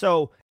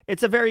 So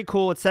it's a very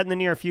cool, it's set in the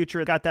near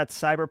future. It got that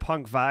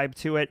cyberpunk vibe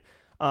to it.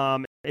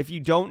 If you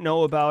don't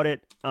know about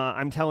it,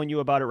 I'm telling you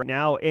about it right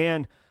now.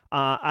 And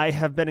I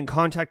have been in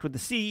contact with the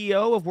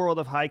CEO of World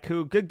of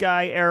Haiku, good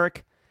guy,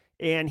 Eric,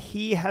 and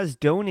he has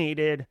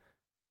donated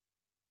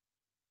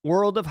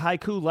World of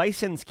Haiku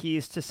license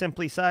keys to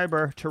Simply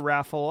Cyber to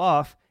raffle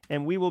off,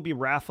 and we will be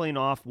raffling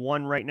off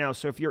one right now.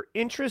 So if you're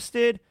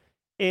interested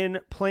in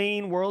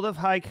playing World of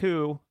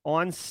Haiku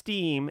on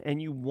Steam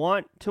and you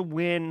want to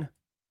win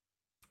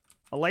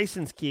a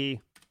license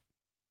key,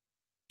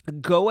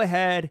 go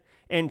ahead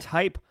and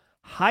type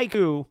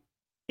Haiku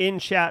in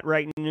chat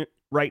right now.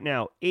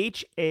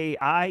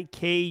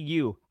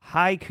 Haiku.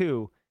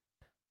 Haiku.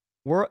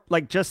 We're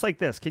like, just like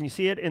this. Can you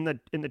see it in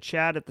the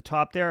chat at the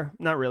top there?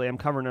 Not really. I'm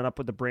covering it up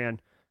with the brand.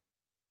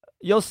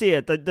 You'll see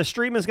it. The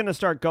stream is going to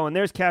start going.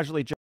 There's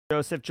Casually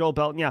Joseph, Joel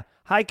Belton. Yeah.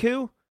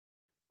 Haiku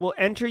will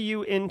enter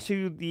you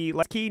into the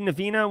Key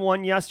Navina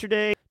won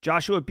yesterday.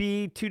 Joshua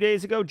B 2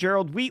 days ago.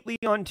 Gerald Wheatley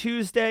on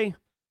Tuesday.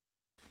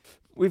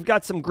 We've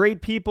got some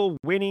great people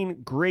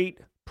winning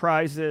great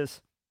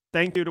prizes.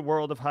 Thank you to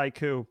World of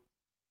Haiku.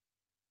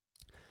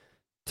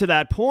 To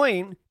that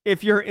point,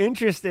 if you're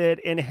interested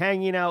in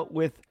hanging out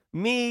with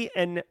me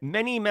and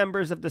many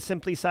members of the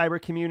Simply Cyber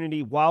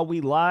community while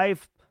we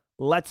live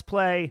Let's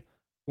Play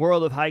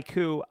World of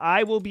Haiku,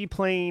 I will be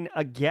playing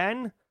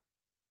again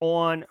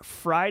on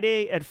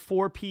Friday at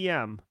 4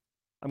 p.m.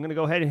 I'm going to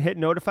go ahead and hit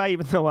notify,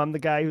 even though I'm the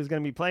guy who's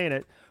going to be playing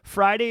it.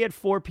 Friday at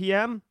 4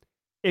 p.m.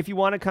 If you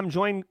want to come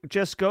join,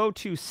 just go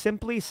to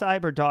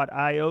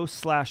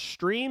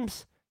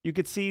simplycyber.io/streams. You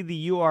could see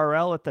the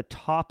URL at the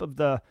top of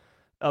the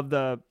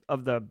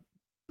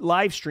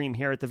live stream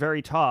here at the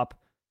very top.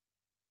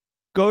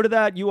 Go to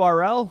that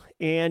URL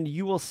and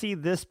you will see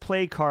this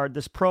play card,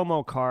 this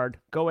promo card.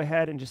 Go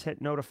ahead and just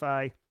hit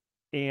notify,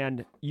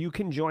 and you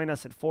can join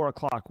us at 4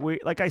 o'clock.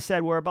 Like I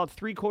said, we're about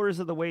 3/4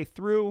 of the way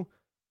through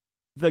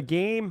the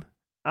game.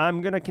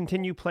 I'm going to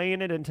continue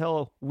playing it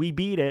until we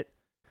beat it.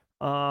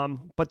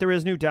 But there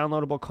is new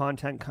downloadable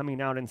content coming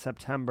out in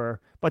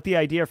September. But the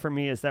idea for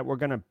me is that we're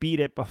going to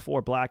beat it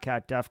before Black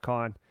Hat DEF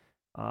CON,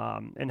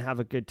 and have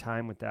a good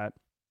time with that.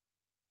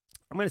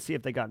 I'm going to see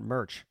if they got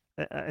merch.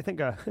 I think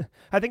a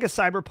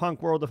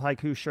Cyberpunk World of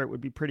Haiku shirt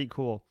would be pretty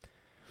cool.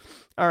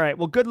 All right.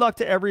 Well, good luck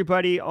to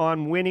everybody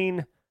on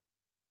winning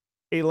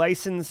a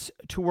license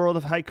to World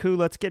of Haiku.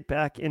 Let's get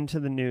back into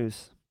the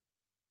news.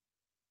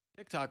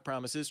 TikTok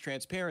promises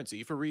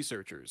transparency for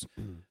researchers.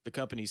 The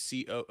company's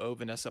COO,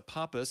 Vanessa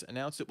Pappas,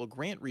 announced it will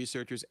grant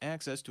researchers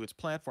access to its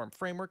platform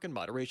framework and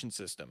moderation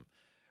system.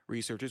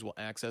 Researchers will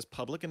access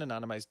public and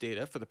anonymized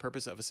data for the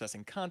purpose of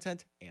assessing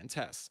content and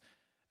tests.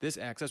 This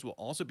access will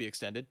also be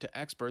extended to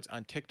experts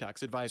on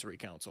TikTok's advisory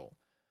council.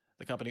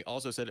 The company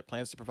also said it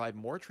plans to provide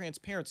more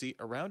transparency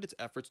around its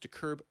efforts to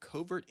curb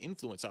covert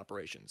influence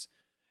operations.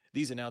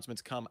 These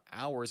announcements come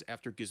hours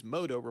after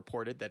Gizmodo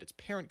reported that its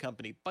parent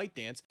company,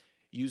 ByteDance,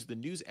 used the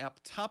news app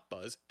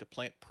TopBuzz to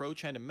plant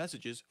pro-China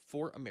messages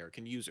for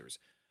American users.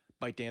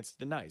 ByteDance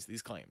denies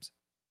these claims.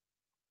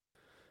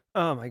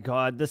 Oh my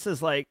God, this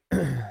is like,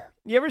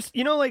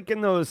 like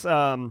in those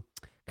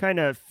kind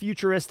of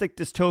futuristic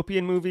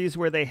dystopian movies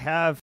where they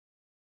have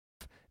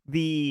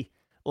the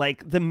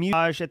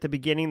mutage at the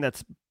beginning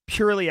that's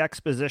purely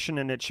exposition,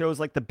 and it shows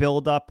like the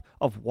buildup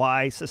of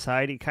why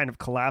society kind of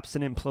collapsed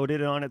and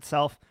imploded on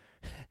itself.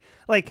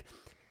 Like,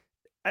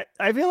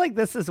 I feel like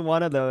this is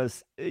one of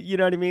those, you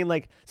know what I mean?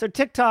 Like, so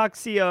TikTok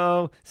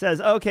CEO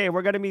says, okay,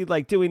 we're going to be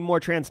like doing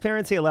more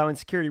transparency, allowing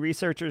security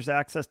researchers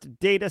access to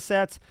data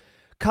sets,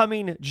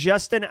 coming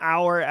just an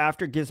hour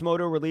after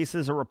Gizmodo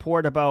releases a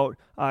report about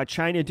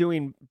China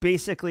doing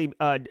basically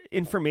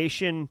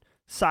information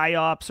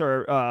psyops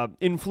or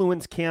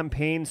influence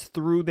campaigns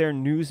through their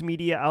news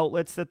media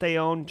outlets that they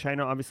own.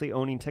 China obviously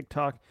owning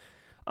TikTok.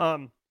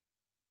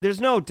 There's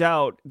no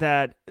doubt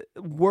that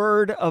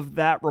word of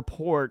that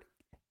report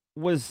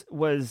was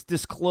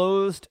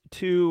disclosed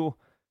to,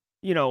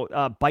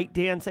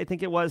 ByteDance, I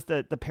think it was,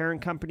 the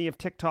parent company of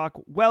TikTok,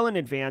 well in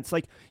advance.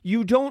 Like,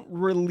 you don't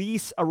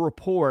release a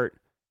report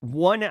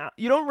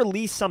you don't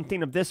release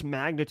something of this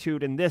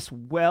magnitude and this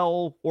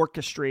well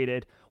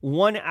orchestrated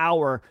 1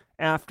 hour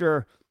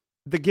after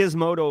the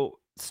Gizmodo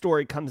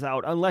story comes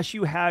out, unless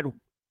you had,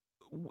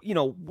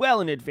 well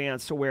in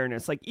advance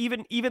awareness. Like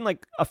even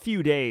like a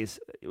few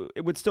days,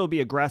 it would still be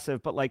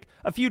aggressive, but like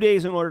a few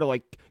days in order to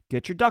like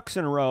get your ducks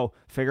in a row,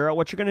 figure out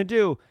what you're going to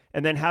do,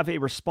 and then have a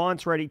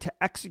response ready to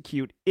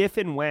execute if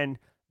and when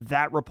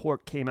that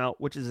report came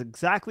out, which is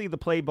exactly the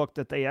playbook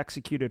that they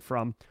executed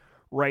from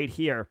right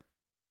here.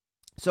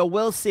 So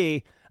we'll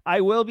see.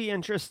 I will be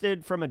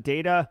interested from a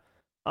data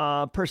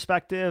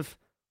perspective,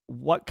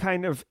 what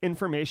kind of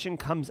information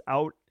comes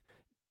out.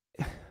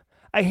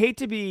 I hate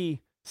to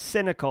be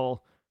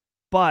cynical,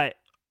 but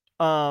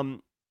I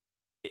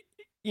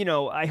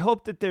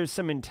hope that there's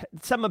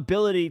some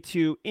ability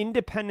to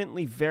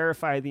independently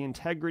verify the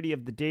integrity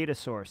of the data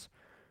source,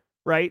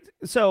 right?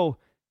 So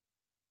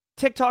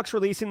TikTok's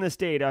releasing this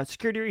data.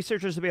 Security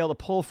researchers will be able to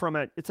pull from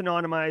it. It's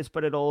anonymized,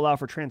 but it'll allow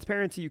for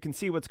transparency. You can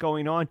see what's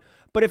going on.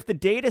 But if the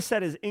data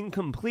set is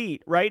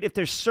incomplete, right? If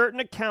there's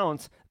certain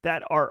accounts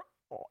that are,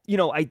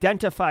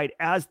 identified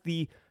as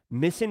the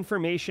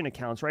misinformation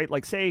accounts, right?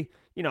 Like say,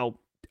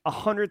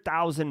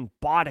 100,000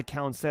 bot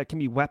accounts that can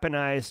be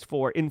weaponized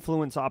for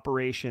influence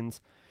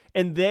operations,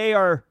 and they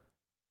are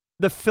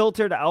the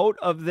filtered out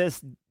of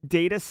this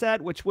data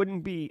set, which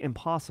wouldn't be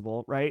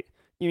impossible, right?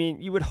 I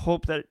mean, you would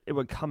hope that it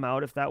would come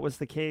out if that was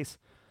the case,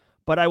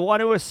 but I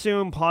want to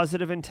assume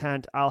positive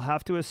intent. I'll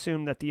have to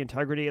assume that the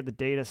integrity of the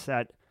data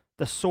set,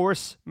 the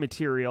source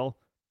material,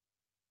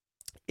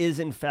 is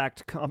in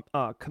fact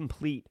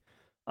complete.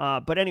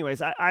 But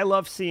anyways, I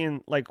love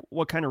seeing like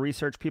what kind of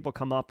research people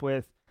come up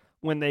with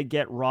when they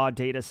get raw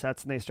data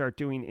sets and they start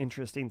doing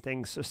interesting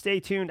things. So stay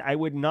tuned. I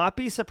would not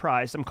be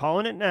surprised. I'm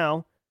calling it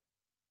now.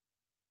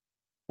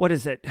 What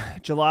is it?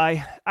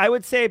 July? I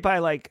would say by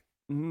like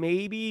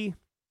maybe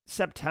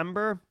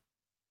September,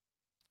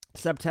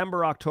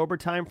 October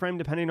timeframe,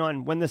 depending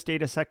on when this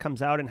data set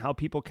comes out and how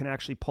people can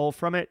actually pull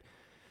from it.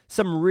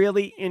 Some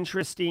really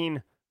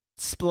interesting,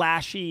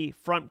 splashy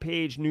front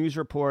page news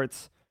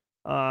reports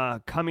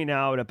coming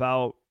out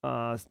about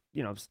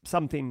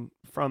something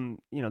from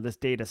this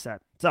data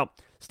set. So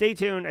stay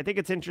tuned. I think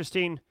it's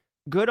interesting.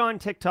 Good on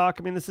TikTok.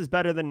 I mean, this is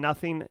better than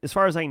nothing. As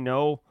far as I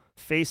know,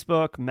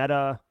 Facebook,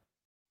 Meta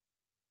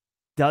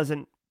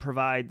doesn't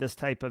provide this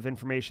type of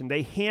information.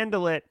 They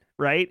handle it,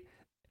 right?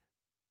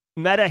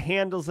 Meta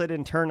handles it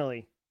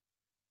internally,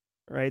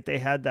 right? They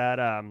had that,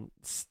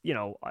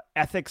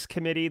 ethics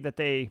committee that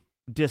they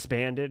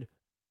disbanded.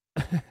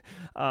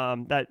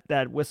 That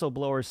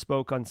whistleblower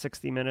spoke on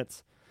 60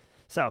 Minutes.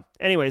 So,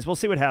 anyways, we'll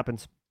see what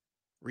happens.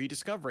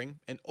 Rediscovering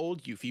an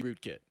old Eufy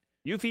rootkit.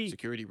 Eufy.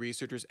 Security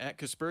researchers at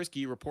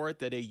Kaspersky report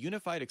that a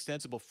Unified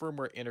Extensible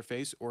Firmware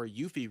Interface, or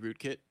Eufy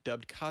rootkit,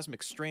 dubbed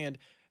Cosmic Strand,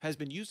 has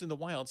been used in the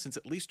wild since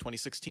at least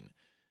 2016.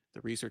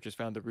 The researchers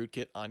found the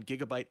rootkit on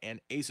Gigabyte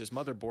and Asus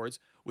motherboards,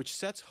 which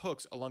sets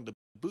hooks along the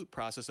boot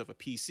process of a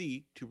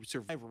PC to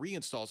survive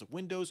reinstalls of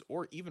Windows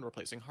or even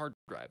replacing hard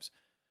drives.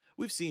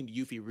 We've seen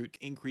Eufy root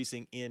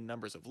increasing in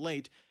numbers of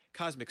late.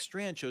 Cosmic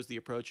Strand shows the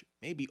approach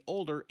may be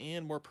older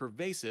and more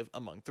pervasive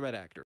among threat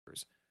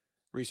actors.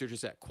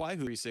 Researchers at Quaihu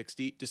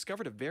 360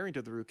 discovered a variant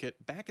of the rootkit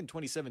back in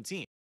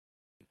 2017,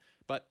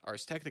 but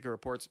Ars Technica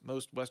reports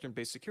most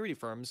Western-based security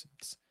firms,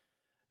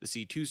 the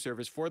C2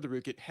 servers for the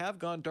rootkit, have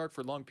gone dark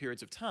for long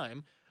periods of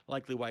time,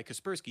 likely why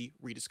Kaspersky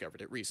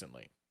rediscovered it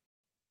recently.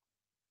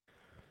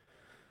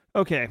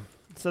 Okay,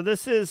 so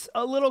this is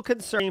a little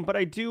concerning, but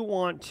I do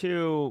want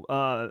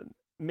to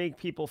make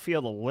people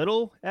feel a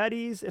little at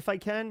ease if I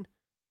can.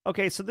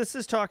 Okay, so this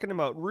is talking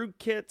about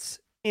rootkits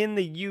in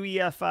the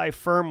UEFI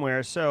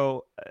firmware.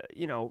 So,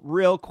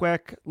 real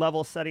quick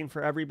level setting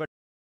for everybody.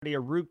 A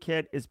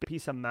rootkit is a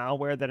piece of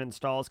malware that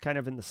installs kind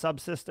of in the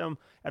subsystem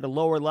at a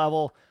lower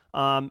level.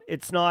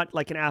 It's not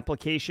like an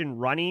application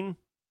running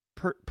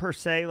per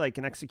se, like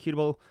an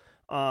executable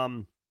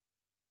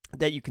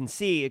that you can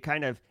see. It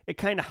kind of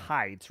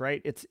hides,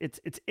 right?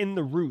 It's in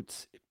the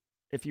roots,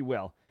 if you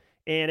will,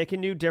 and it can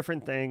do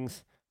different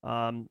things.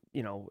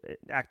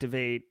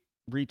 Activate,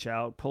 reach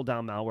out, pull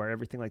down malware,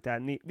 everything like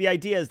that. And the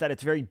idea is that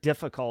it's very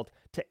difficult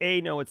to A,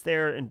 know it's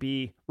there, and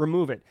B,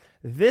 remove it.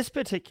 This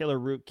particular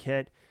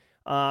rootkit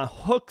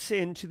hooks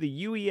into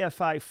the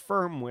UEFI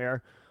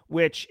firmware,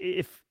 which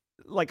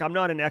I'm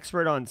not an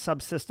expert on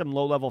subsystem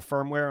low-level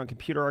firmware on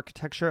computer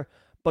architecture,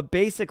 but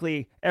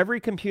basically every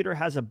computer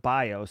has a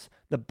BIOS.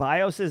 The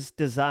BIOS is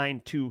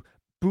designed to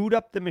boot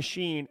up the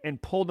machine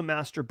and pull the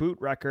master boot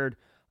record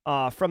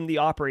from the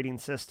operating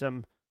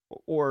system,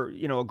 or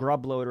a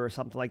grub loader or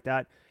something like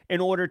that, in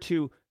order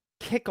to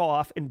kick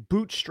off and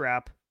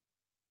bootstrap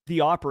the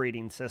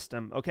operating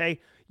system.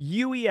 Okay,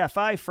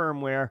 UEFI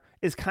firmware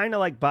is kind of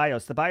like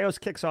BIOS. The BIOS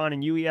kicks on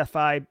and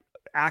UEFI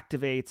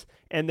activates,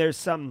 and there's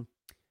some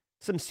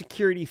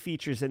security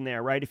features in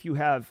there, right? If you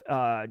have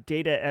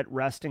data at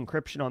rest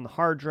encryption on the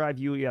hard drive,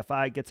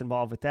 UEFI gets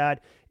involved with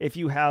that. If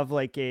you have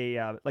like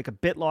a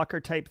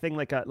BitLocker type thing,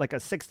 like a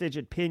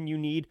 6-digit PIN you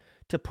need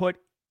to put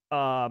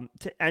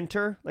to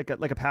enter like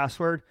a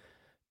password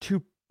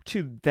to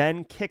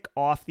then kick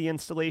off the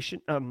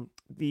installation,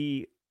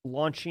 the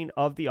launching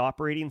of the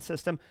operating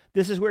system.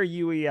 This is where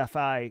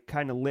UEFI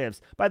kind of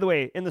lives. By the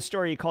way, in the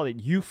story, you called it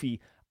Eufy.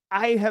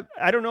 I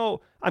don't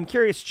know. I'm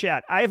curious,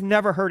 chat. I have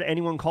never heard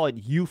anyone call it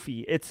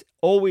Eufy. It's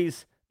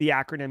always the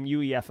acronym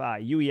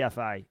UEFI,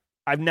 UEFI.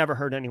 I've never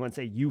heard anyone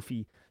say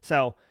Eufy.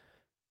 So,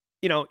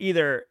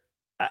 either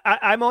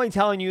I'm only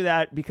telling you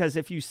that because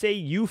if you say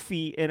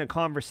Eufy in a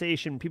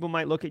conversation, people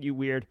might look at you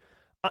weird.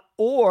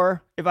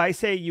 Or if I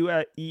say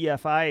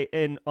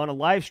UEFI on a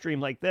live stream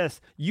like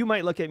this, you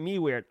might look at me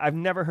weird. I've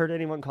never heard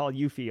anyone call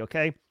Eufy,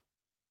 okay?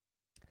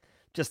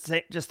 Just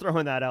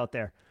throwing that out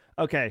there.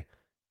 Okay.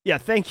 Yeah,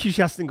 thank you,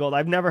 Justin Gold.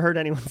 I've never heard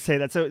anyone say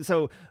that.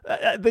 So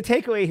the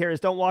takeaway here is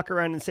don't walk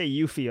around and say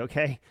Eufy,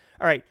 okay?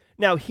 All right.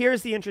 Now,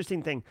 here's the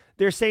interesting thing.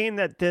 They're saying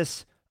that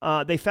this,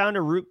 they found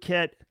a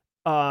rootkit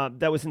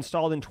that was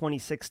installed in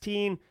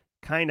 2016,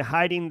 kind of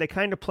hiding. They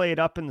kind of play it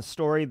up in the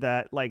story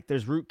that like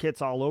there's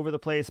rootkits all over the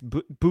place.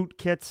 Boot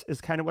kits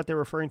is kind of what they're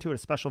referring to, a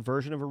special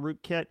version of a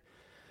rootkit.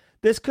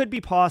 This could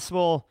be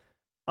possible,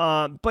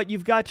 but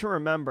you've got to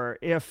remember,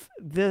 if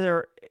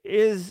there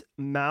is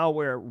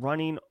malware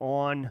running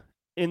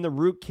in the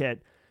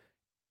rootkit,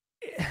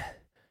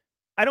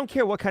 I don't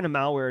care what kind of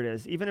malware it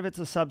is, even if it's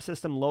a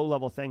subsystem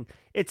low-level thing,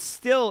 it's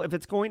still, if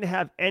it's going to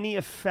have any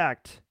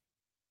effect,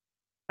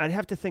 I'd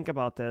have to think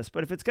about this,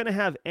 but if it's going to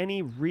have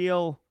any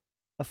real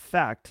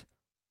effect,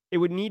 it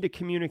would need to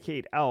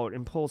communicate out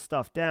and pull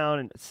stuff down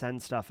and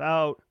send stuff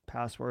out,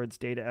 passwords,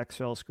 data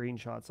exfil,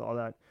 screenshots, all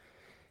that.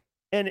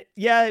 And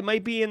yeah, it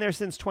might be in there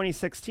since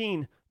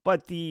 2016,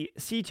 but the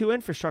C2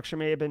 infrastructure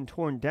may have been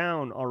torn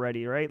down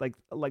already, right? Like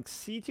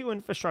C2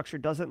 infrastructure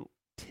doesn't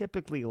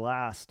typically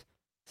last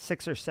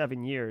 6 or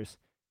 7 years.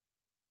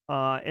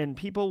 And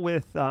people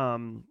with,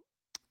 firewalls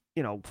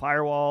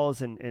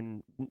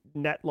and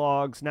net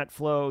logs, net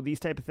flow, these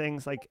type of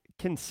things, like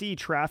can see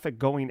traffic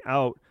going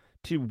out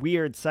to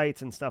weird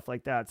sites and stuff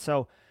like that.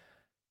 So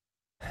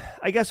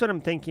I guess what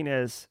I'm thinking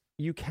is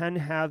you can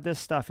have this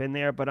stuff in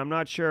there, but I'm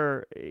not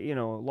sure,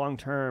 long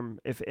term,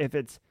 if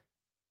it's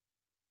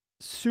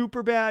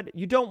super bad,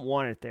 you don't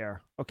want it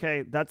there.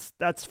 Okay.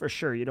 That's for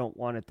sure. You don't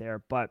want it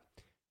there, but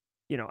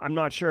I'm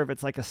not sure if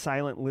it's like a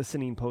silent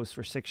listening post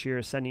for 6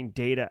 years, sending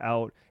data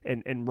out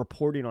and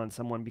reporting on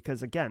someone,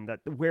 because again, that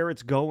where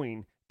it's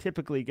going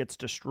typically gets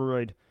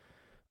destroyed,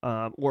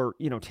 or,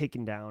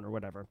 taken down or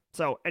whatever.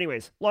 So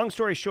anyways, long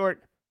story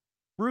short,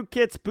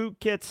 rootkits,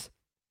 bootkits,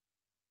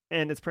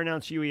 and it's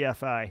pronounced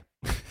UEFI.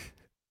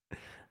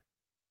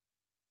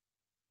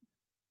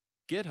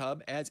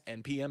 GitHub adds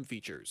NPM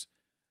features.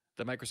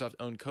 The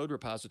Microsoft-owned code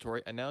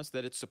repository announced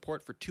that its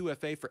support for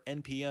 2FA for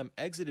NPM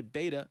exited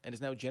beta and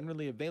is now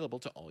generally available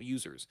to all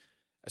users.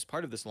 As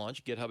part of this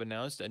launch, GitHub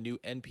announced a new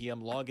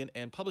NPM login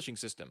and publishing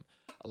system,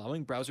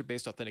 allowing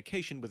browser-based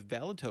authentication with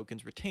valid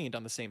tokens retained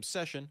on the same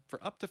session for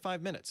up to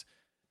 5 minutes.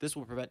 This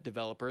will prevent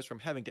developers from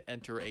having to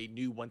enter a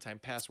new one-time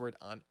password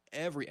on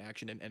every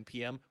action in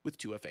NPM with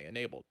 2FA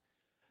enabled.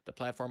 The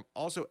platform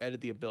also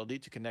added the ability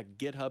to connect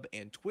GitHub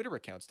and Twitter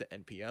accounts to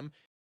NPM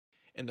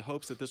in the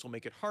hopes that this will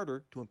make it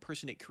harder to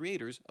impersonate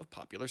creators of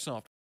popular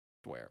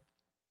software.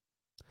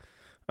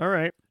 All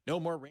right. No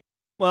more.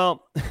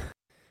 Well,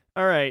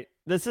 all right.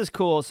 This is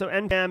cool. So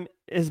NPM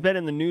has been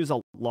in the news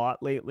a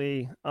lot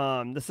lately.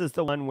 This is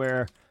the one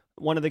where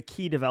one of the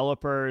key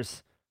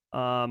developers,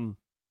 I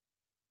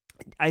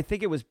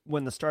think it was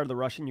when the start of the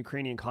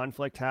Russian-Ukrainian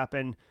conflict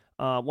happened.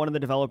 One of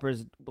the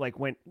developers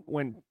went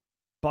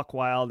buck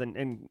wild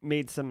and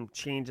made some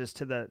changes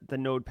to the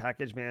node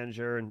package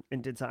manager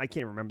and did some, I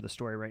can't remember the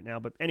story right now,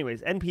 but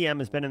anyways, NPM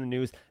has been in the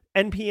news.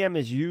 NPM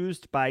is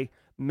used by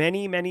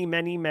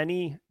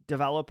many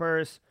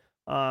developers.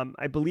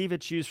 I believe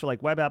it's used for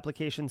web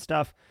application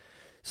stuff.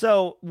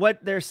 So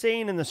what they're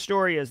saying in the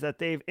story is that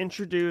they've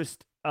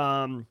introduced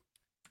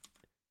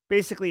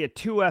basically a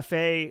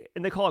 2FA,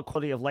 and they call it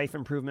quality of life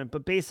improvement,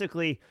 but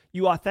basically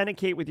you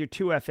authenticate with your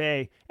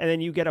 2FA and then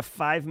you get a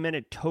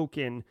 5-minute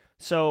token.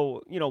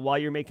 So, while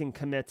you're making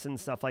commits and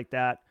stuff like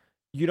that,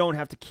 you don't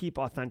have to keep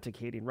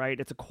authenticating, right?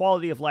 It's a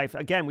quality of life.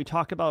 Again,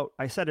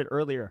 I said it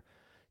earlier,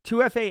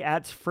 2FA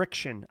adds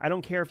friction. I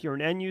don't care if you're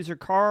an end user,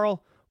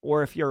 Carl,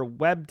 or if you're a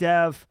web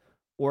dev,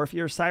 or if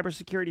you're a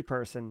cybersecurity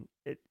person.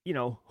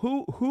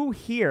 Who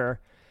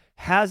here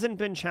hasn't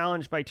been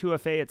challenged by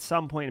 2FA at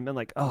some point and been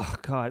like, oh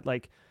God,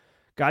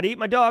 got to eat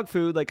my dog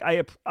food.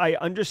 I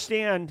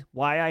understand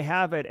why I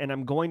have it and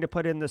I'm going to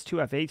put in this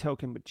 2FA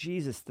token, but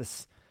Jesus,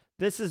 this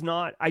is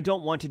not, I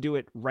don't want to do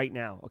it right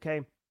now.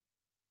 Okay.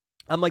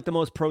 I'm the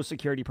most pro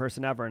security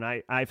person ever.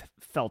 And I've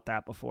felt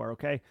that before.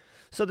 Okay.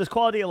 So this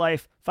quality of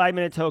life,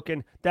 5-minute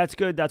token, that's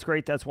good. That's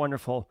great. That's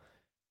wonderful.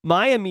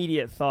 My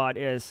immediate thought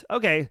is,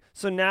 okay,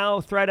 so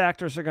now threat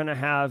actors are going to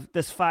have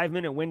this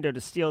 5-minute window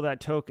to steal that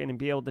token and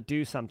be able to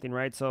do something,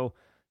 right? So,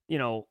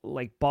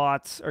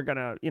 bots are going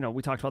to,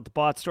 we talked about the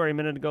bot story a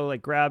minute ago,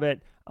 grab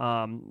it,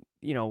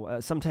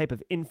 some type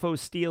of info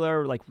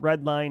stealer,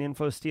 Redline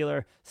info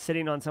stealer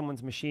sitting on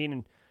someone's machine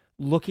and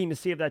looking to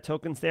see if that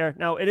token's there.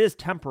 Now, it is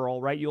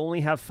temporal, right? You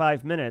only have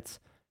 5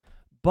 minutes.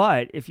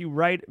 But if you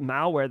write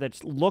malware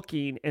that's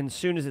looking and as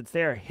soon as it's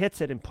there,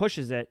 hits it and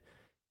pushes it,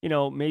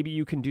 maybe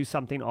you can do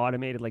something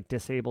automated like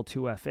disable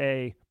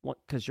 2FA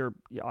because you're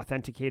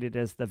authenticated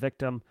as the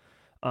victim.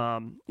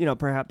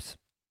 Perhaps,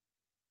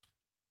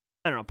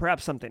 I don't know,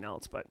 perhaps something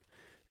else. But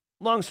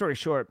long story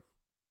short,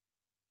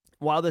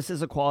 while this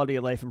is a quality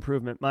of life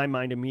improvement, my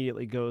mind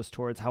immediately goes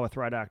towards how a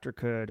threat actor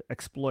could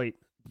exploit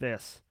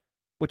this,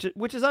 which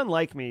is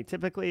unlike me.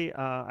 Typically,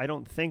 I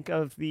don't think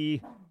of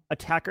the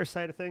attacker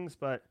side of things,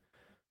 but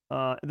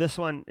this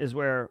one is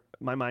where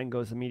my mind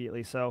goes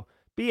immediately. So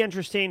be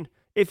interesting.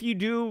 If you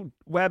do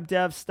web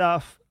dev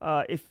stuff,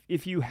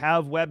 if you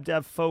have web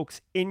dev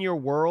folks in your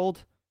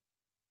world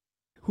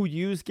who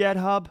use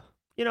GitHub,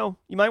 you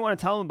might want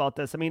to tell them about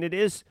this. I mean, it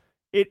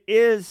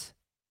is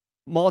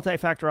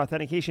multi-factor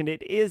authentication.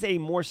 It is a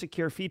more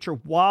secure feature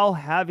while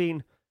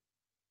having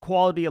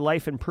quality of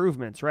life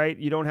improvements, right?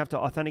 You don't have to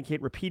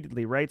authenticate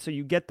repeatedly, right? So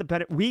you get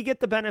we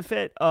get the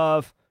benefit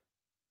of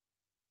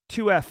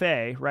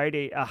 2FA, right?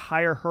 A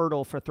higher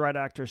hurdle for threat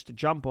actors to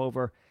jump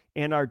over,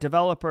 and our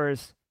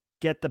developers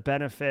get the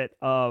benefit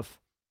of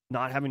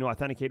not having to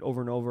authenticate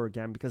over and over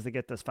again because they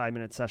get this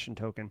 5-minute session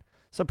token.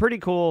 So pretty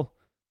cool.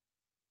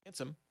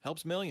 Ransom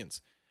helps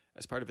millions.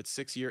 As part of its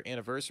 6-year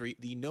anniversary,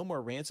 the No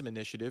More Ransom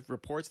initiative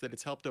reports that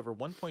it's helped over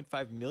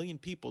 1.5 million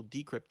people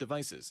decrypt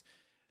devices.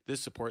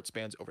 This support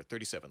spans over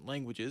 37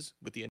 languages,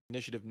 with the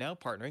initiative now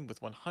partnering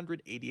with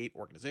 188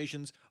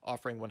 organizations,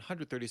 offering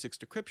 136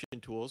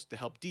 decryption tools to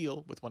help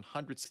deal with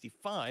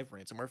 165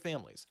 ransomware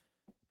families.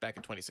 Back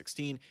in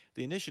 2016,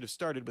 the initiative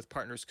started with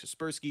partners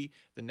Kaspersky,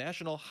 the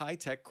National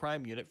High-Tech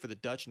Crime Unit for the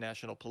Dutch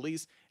National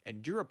Police,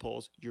 and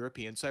Europol's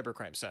European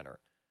Cybercrime Center.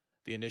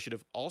 The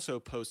initiative also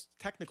posts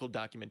technical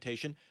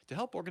documentation to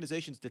help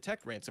organizations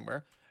detect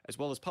ransomware, as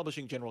well as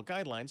publishing general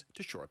guidelines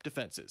to shore up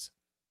defenses.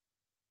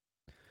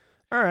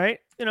 All right,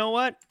 you know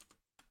what?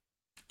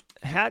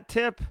 Hat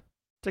tip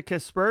to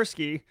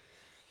Kaspersky.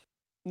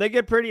 They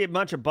get pretty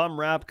much a bum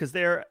rap because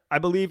they're, I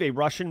believe, a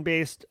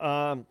Russian-based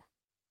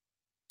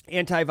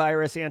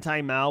antivirus,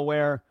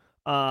 anti-malware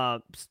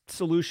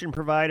solution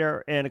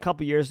provider. And a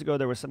couple years ago,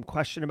 there was some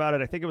question about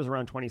it. I think it was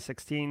around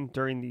 2016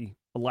 during the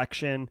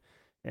election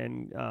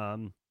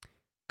and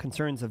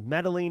concerns of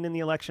meddling in the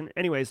election.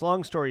 Anyways,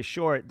 long story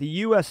short, the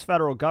U.S.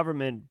 federal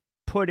government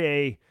put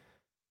a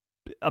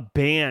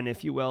ban,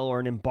 if you will, or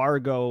an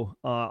embargo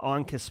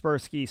on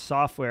Kaspersky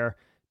software,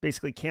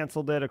 basically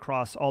canceled it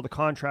across all the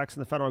contracts in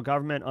the federal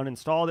government,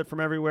 uninstalled it from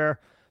everywhere.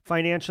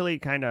 Financially,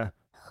 kind of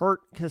hurt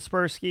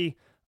Kaspersky.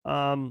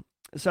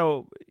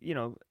 So,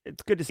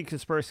 it's good to see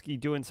Kaspersky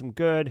doing some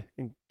good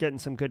and getting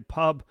some good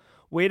pub.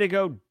 Way to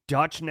go,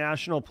 Dutch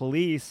National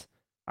Police.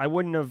 They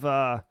wouldn't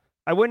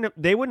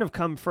have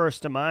come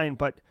first to mind,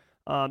 but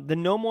the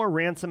No More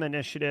Ransom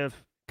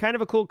Initiative, kind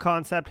of a cool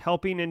concept,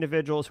 helping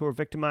individuals who are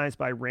victimized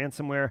by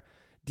ransomware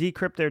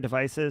decrypt their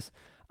devices.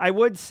 I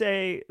would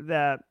say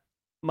that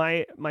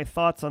my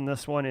thoughts on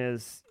this one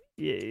is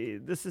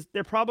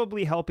they're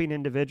probably helping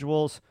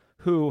individuals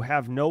who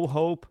have no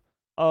hope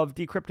of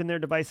decrypting their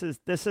devices.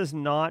 This is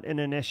not an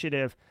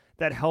initiative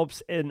that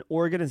helps an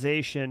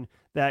organization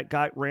that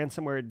got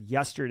ransomware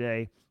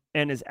yesterday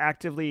and is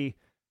actively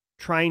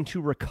trying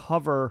to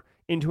recover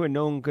into a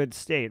known good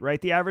state,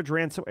 right? The average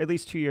at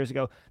least 2 years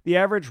ago, the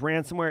average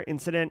ransomware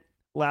incident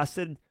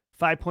lasted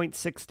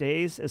 5.6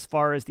 days as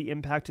far as the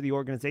impact to the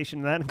organization.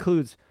 And that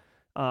includes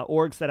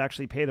orgs that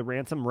actually pay the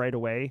ransom right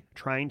away,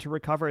 trying to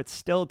recover. It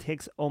still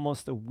takes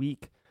almost a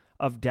week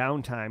of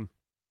downtime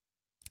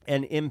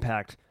and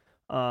impact.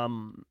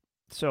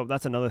 So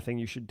that's another thing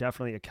you should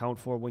definitely account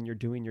for when you're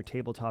doing your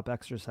tabletop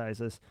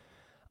exercises.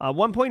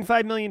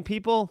 1.5 million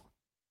people,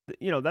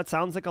 that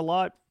sounds like a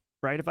lot,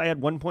 right? If I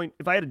had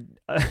if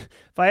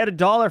I had a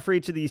dollar for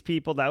each of these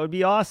people, that would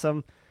be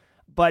awesome.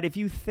 But if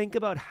you think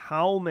about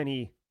how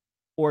many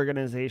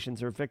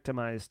organizations are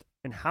victimized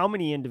and how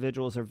many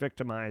individuals are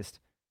victimized,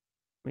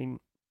 I mean,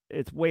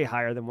 it's way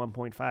higher than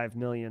 1.5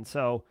 million.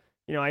 So,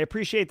 I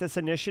appreciate this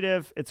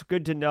initiative. It's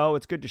good to know.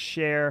 It's good to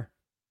share.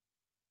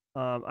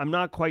 I'm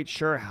not quite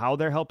sure how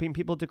they're helping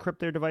people decrypt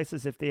their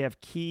devices, if they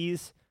have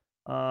keys.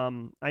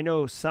 I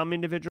know some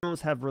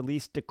individuals have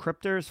released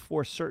decryptors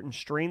for certain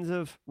strains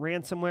of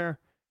ransomware.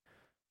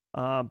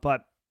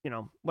 But,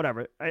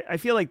 whatever. I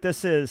feel like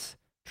this is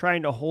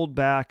trying to hold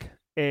back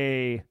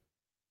a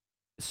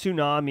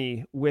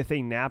tsunami with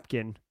a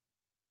napkin,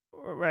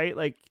 right?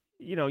 Like,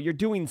 you're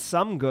doing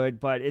some good,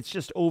 but it's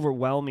just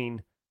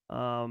overwhelming.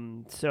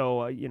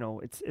 So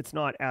it's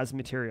not as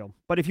material.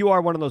 But if you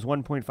are one of those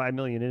 1.5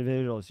 million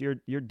individuals,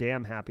 you're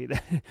damn happy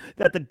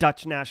that the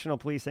Dutch National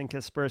Police and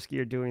Kaspersky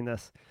are doing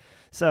this.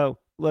 So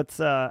let's,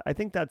 I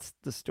think that's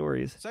the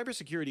stories.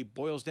 Cybersecurity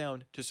boils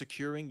down to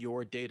securing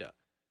your data.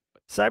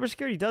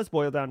 Cybersecurity does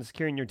boil down to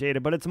securing your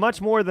data, but it's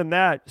much more than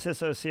that,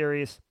 CISO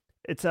series.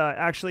 It's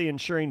actually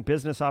ensuring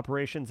business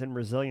operations and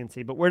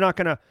resiliency. But we're not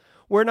gonna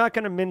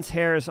mince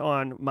hairs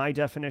on my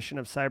definition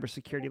of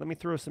cybersecurity. Let me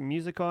throw some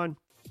music on.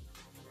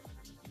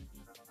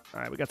 All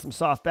right, we got some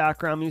soft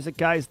background music,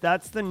 guys.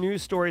 That's the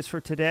news stories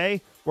for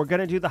today. We're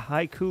gonna do the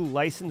Haiku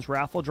license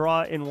raffle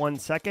draw in 1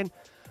 second.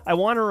 I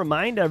want to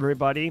remind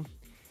everybody,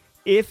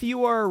 if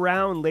you are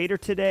around later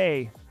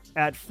today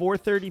at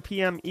 4:30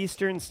 p.m.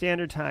 Eastern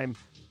Standard Time,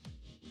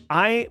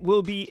 I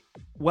will be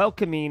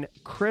welcoming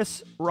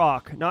Chris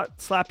Rock,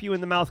 not slap you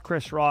in the mouth,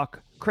 Chris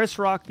Rock. Chris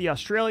Rock, the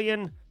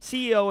Australian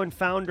CEO and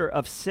founder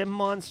of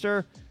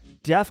SimMonster,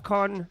 DEF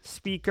CON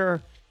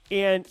speaker,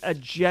 and a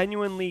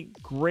genuinely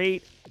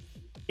great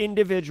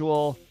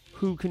individual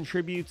who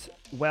contributes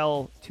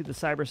well to the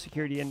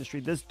cybersecurity industry.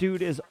 This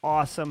dude is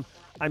awesome.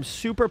 I'm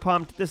super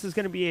pumped. This is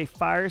going to be a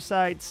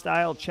fireside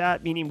style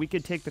chat, meaning we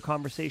could take the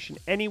conversation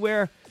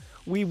anywhere.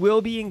 We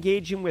will be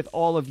engaging with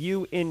all of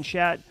you in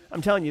chat.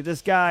 I'm telling you,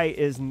 this guy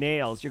is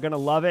nails. You're going to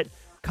love it.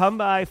 Come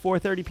by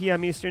 4:30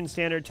 p.m. Eastern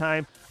Standard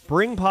Time.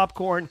 Bring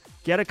popcorn.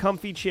 Get a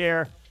comfy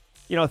chair.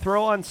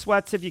 Throw on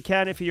sweats if you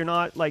can, if you're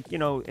not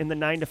in the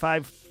 9 to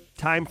 5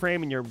 time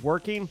frame and you're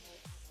working.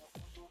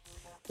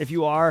 If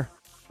you are,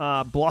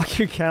 block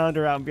your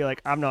calendar out and be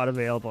like, I'm not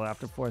available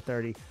after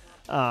 4:30.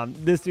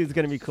 This dude's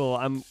going to be cool.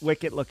 I'm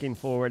wicked looking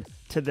forward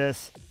to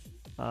this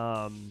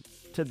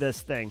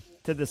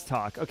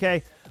talk.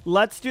 Okay,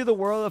 let's do the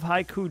World of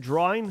Haiku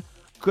drawing.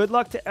 Good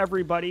luck to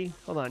everybody.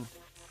 Hold on.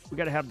 We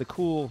got to have the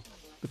cool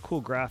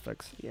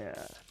graphics. Yeah.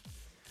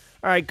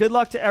 All right, good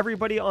luck to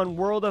everybody on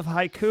World of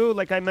Haiku.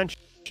 Like I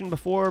mentioned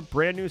before,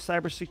 brand new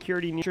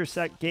cybersecurity nature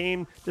set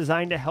game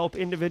designed to help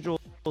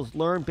individuals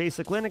learn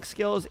basic Linux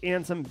skills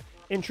and some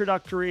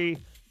introductory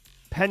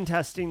pen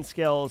testing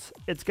skills.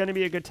 It's going to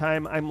be a good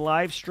time. I'm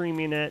live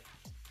streaming it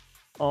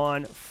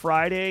on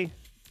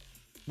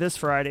this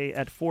Friday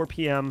at 4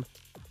 p.m.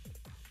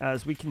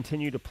 as we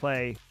continue to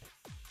play.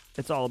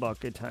 It's all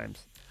about good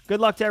times. Good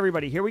luck to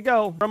everybody. Here we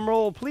go. Drum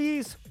roll,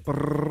 please.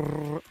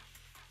 Brrr.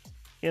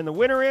 And the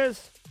winner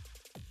is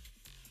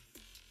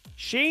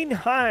Shane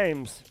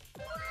Himes.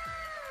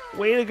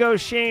 Way to go,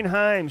 Shane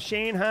Himes.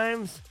 Shane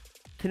Himes,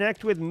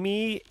 connect with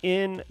me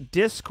in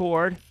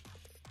Discord,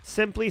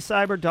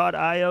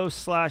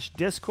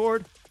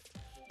 simplycyber.io/Discord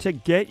to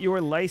get your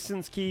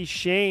license key.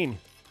 Shane,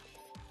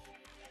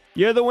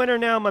 you're the winner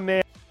now, my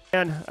man.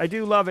 I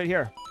do love it.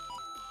 Here,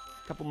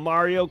 a couple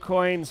Mario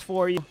coins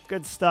for you.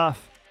 Good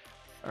stuff.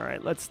 All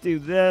right, let's do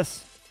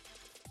this.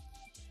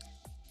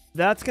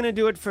 That's going to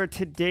do it for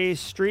today's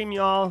stream,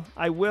 y'all.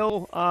 I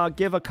will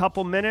give a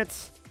couple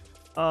minutes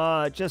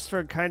just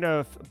for kind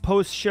of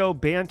post-show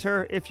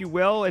banter, if you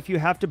will. If you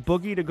have to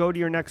boogie to go to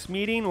your next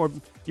meeting or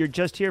you're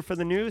just here for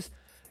the news,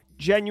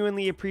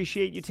 genuinely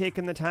appreciate you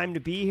taking the time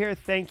to be here.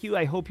 Thank you.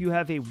 I hope you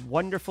have a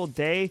wonderful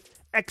day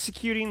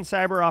executing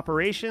cyber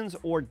operations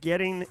or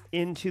getting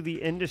into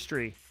the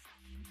industry.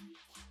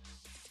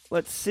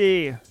 Let's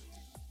see.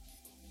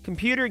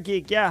 Computer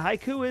Geek. Yeah,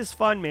 Haiku is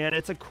fun, man.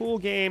 It's a cool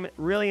game,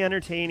 really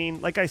entertaining.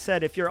 Like I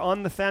said, if you're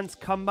on the fence,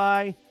 come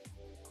by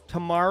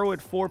tomorrow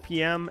at 4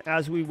 p.m.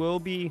 as we will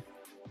be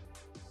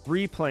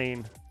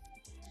replaying.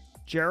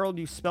 Gerald,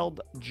 you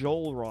spelled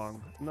Joel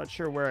wrong. I'm not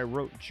sure where I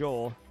wrote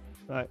Joel,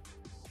 but...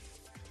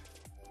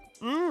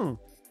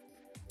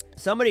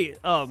 Somebody...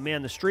 Oh,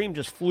 man, the stream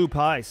just flew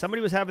by.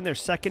 Somebody was having their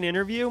second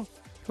interview.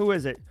 Who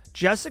is it?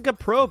 Jessica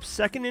Probst,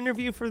 second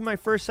interview for my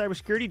first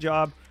cybersecurity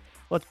job.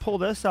 Let's pull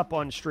this up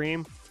on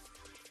stream.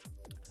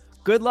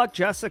 Good luck,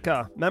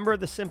 Jessica. Member of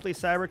the Simply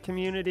Cyber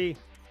community.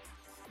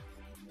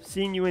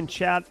 Seen you in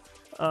chat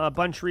a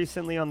bunch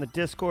recently on the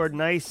Discord.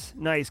 Nice,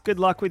 nice. Good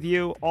luck with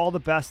you. All the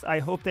best. I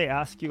hope they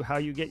ask you how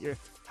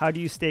do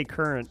you stay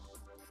current.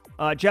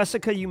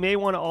 Jessica, you may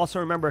want to also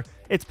remember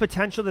it's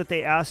potential that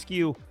they ask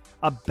you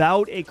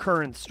about a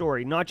current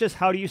story, not just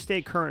how do you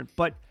stay current,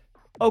 but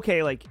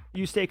okay, like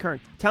you stay current.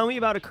 Tell me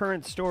about a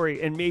current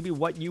story and maybe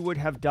what you would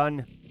have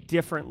done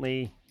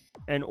differently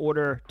in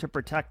order to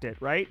protect it,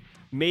 right?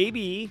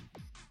 Maybe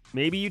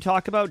you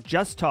talk about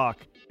Just Talk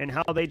and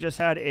how they just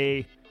had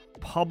a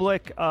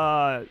public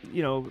file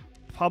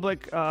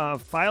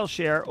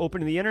share open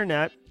to the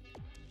internet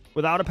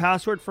without a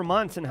password for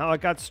months and how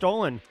it got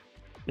stolen.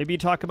 Maybe you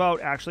talk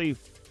about actually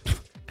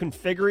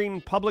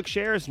configuring public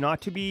shares not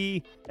to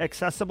be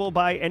accessible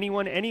by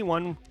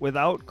anyone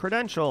without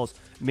credentials.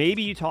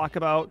 Maybe you talk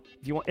about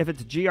if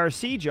it's a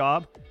GRC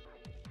job,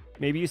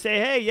 maybe you say,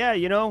 hey, yeah,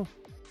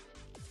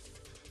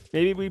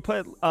 maybe we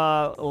put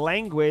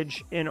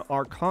language in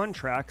our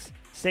contracts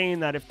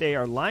saying that if they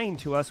are lying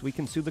to us, we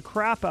can sue the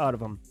crap out of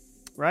them,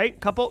 right?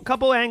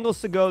 Couple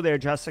angles to go there,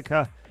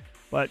 Jessica.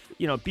 But,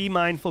 be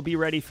mindful, be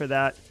ready for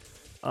that.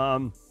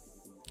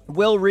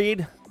 Will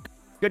Reed,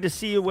 good to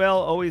see you, Will.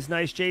 Always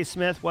nice. Jay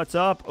Smith, what's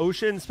up?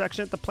 OSHA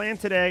inspection at the plant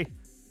today.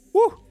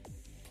 Woo!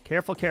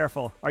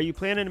 Careful. Are you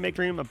planning to make a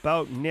dream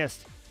about NIST?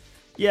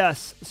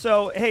 Yes.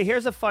 So, hey,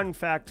 here's a fun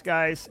fact,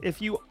 guys.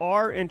 If you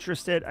are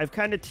interested, I've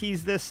kind of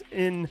teased this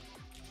in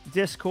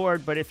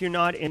Discord, but if you're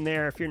not in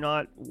there, if you're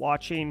not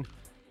watching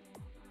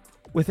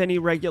with any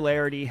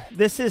regularity,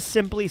 this is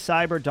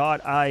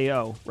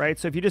simplycyber.io, right?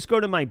 So if you just go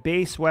to my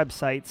base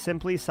website,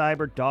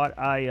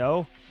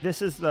 simplycyber.io,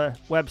 this is the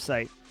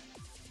website.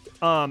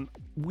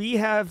 We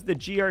have the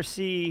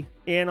GRC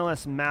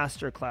Analyst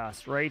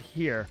Masterclass right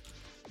here.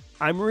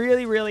 I'm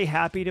really, really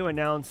happy to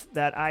announce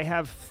that I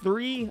have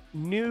 3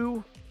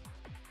 new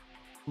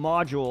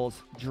modules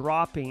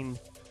dropping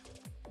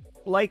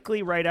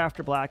likely right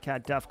after Black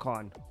Hat DEF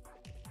CON.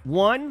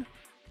 One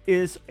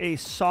is a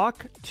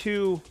SOC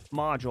 2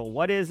 module.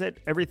 What is it?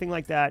 Everything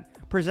like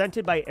that.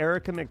 Presented by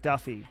Erica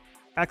McDuffie,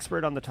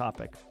 expert on the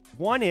topic.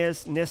 One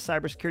is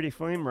NIST Cybersecurity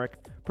Framework,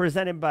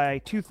 presented by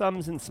Two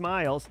Thumbs and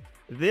Smiles,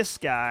 this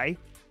guy.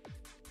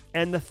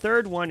 And the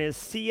third one is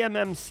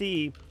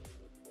CMMC,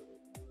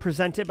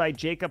 presented by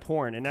Jacob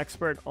Horn, an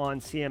expert on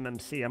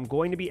CMMC. I'm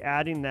going to be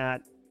adding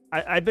that.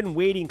 I've been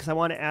waiting because I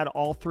want to add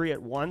all 3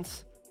 at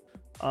once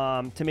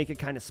to make it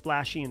kind of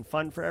splashy and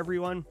fun for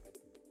everyone.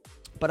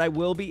 But I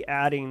will be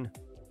adding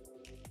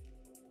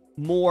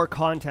more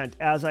content,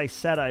 as I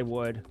said I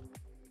would,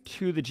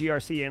 to the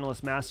GRC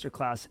Analyst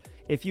Masterclass.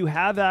 If you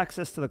have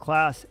access to the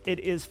class, it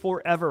is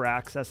forever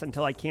access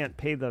until I can't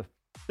pay the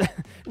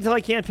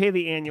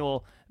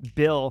annual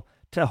bill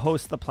to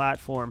host the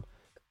platform.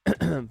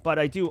 But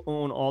I do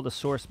own all the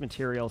source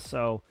material,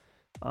 so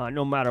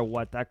no matter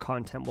what, that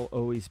content will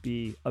always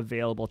be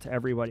available to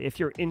everybody. If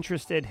you're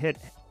interested, hit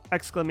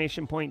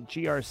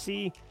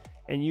 !GRC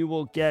and you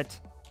will get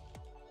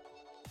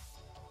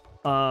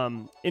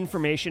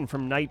information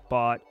from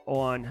Nightbot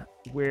on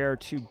where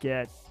to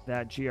get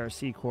that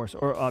GRC course,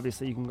 or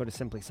obviously you can go to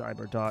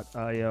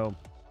simplycyber.io.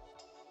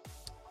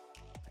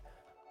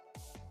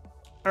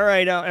 All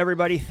right,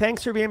 everybody,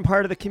 thanks for being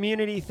part of the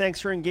community. Thanks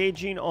for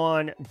engaging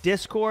on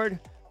Discord.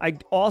 I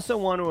also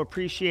want to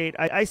appreciate,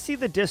 I see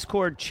the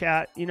Discord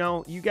chat,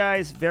 you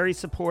guys very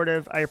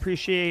supportive. I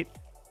appreciate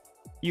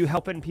you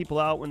helping people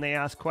out when they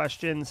ask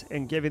questions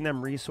and giving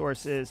them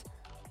resources,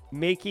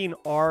 making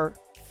our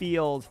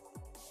field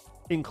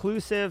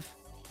inclusive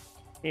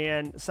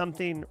and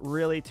something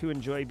really to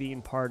enjoy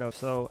being part of.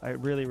 So I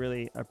really,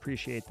 really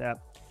appreciate that.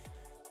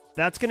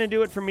 That's going to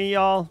do it for me,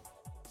 y'all.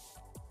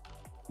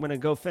 I'm going to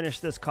go finish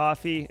this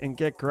coffee and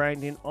get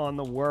grinding on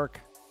the work.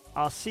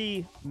 I'll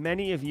see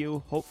many of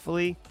you,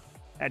 hopefully,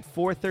 at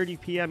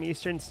 4:30 p.m.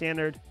 Eastern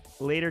Standard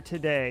later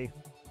today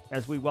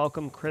as we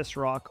welcome Chris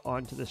Rock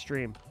onto the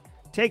stream.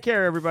 Take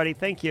care, everybody.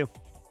 Thank you.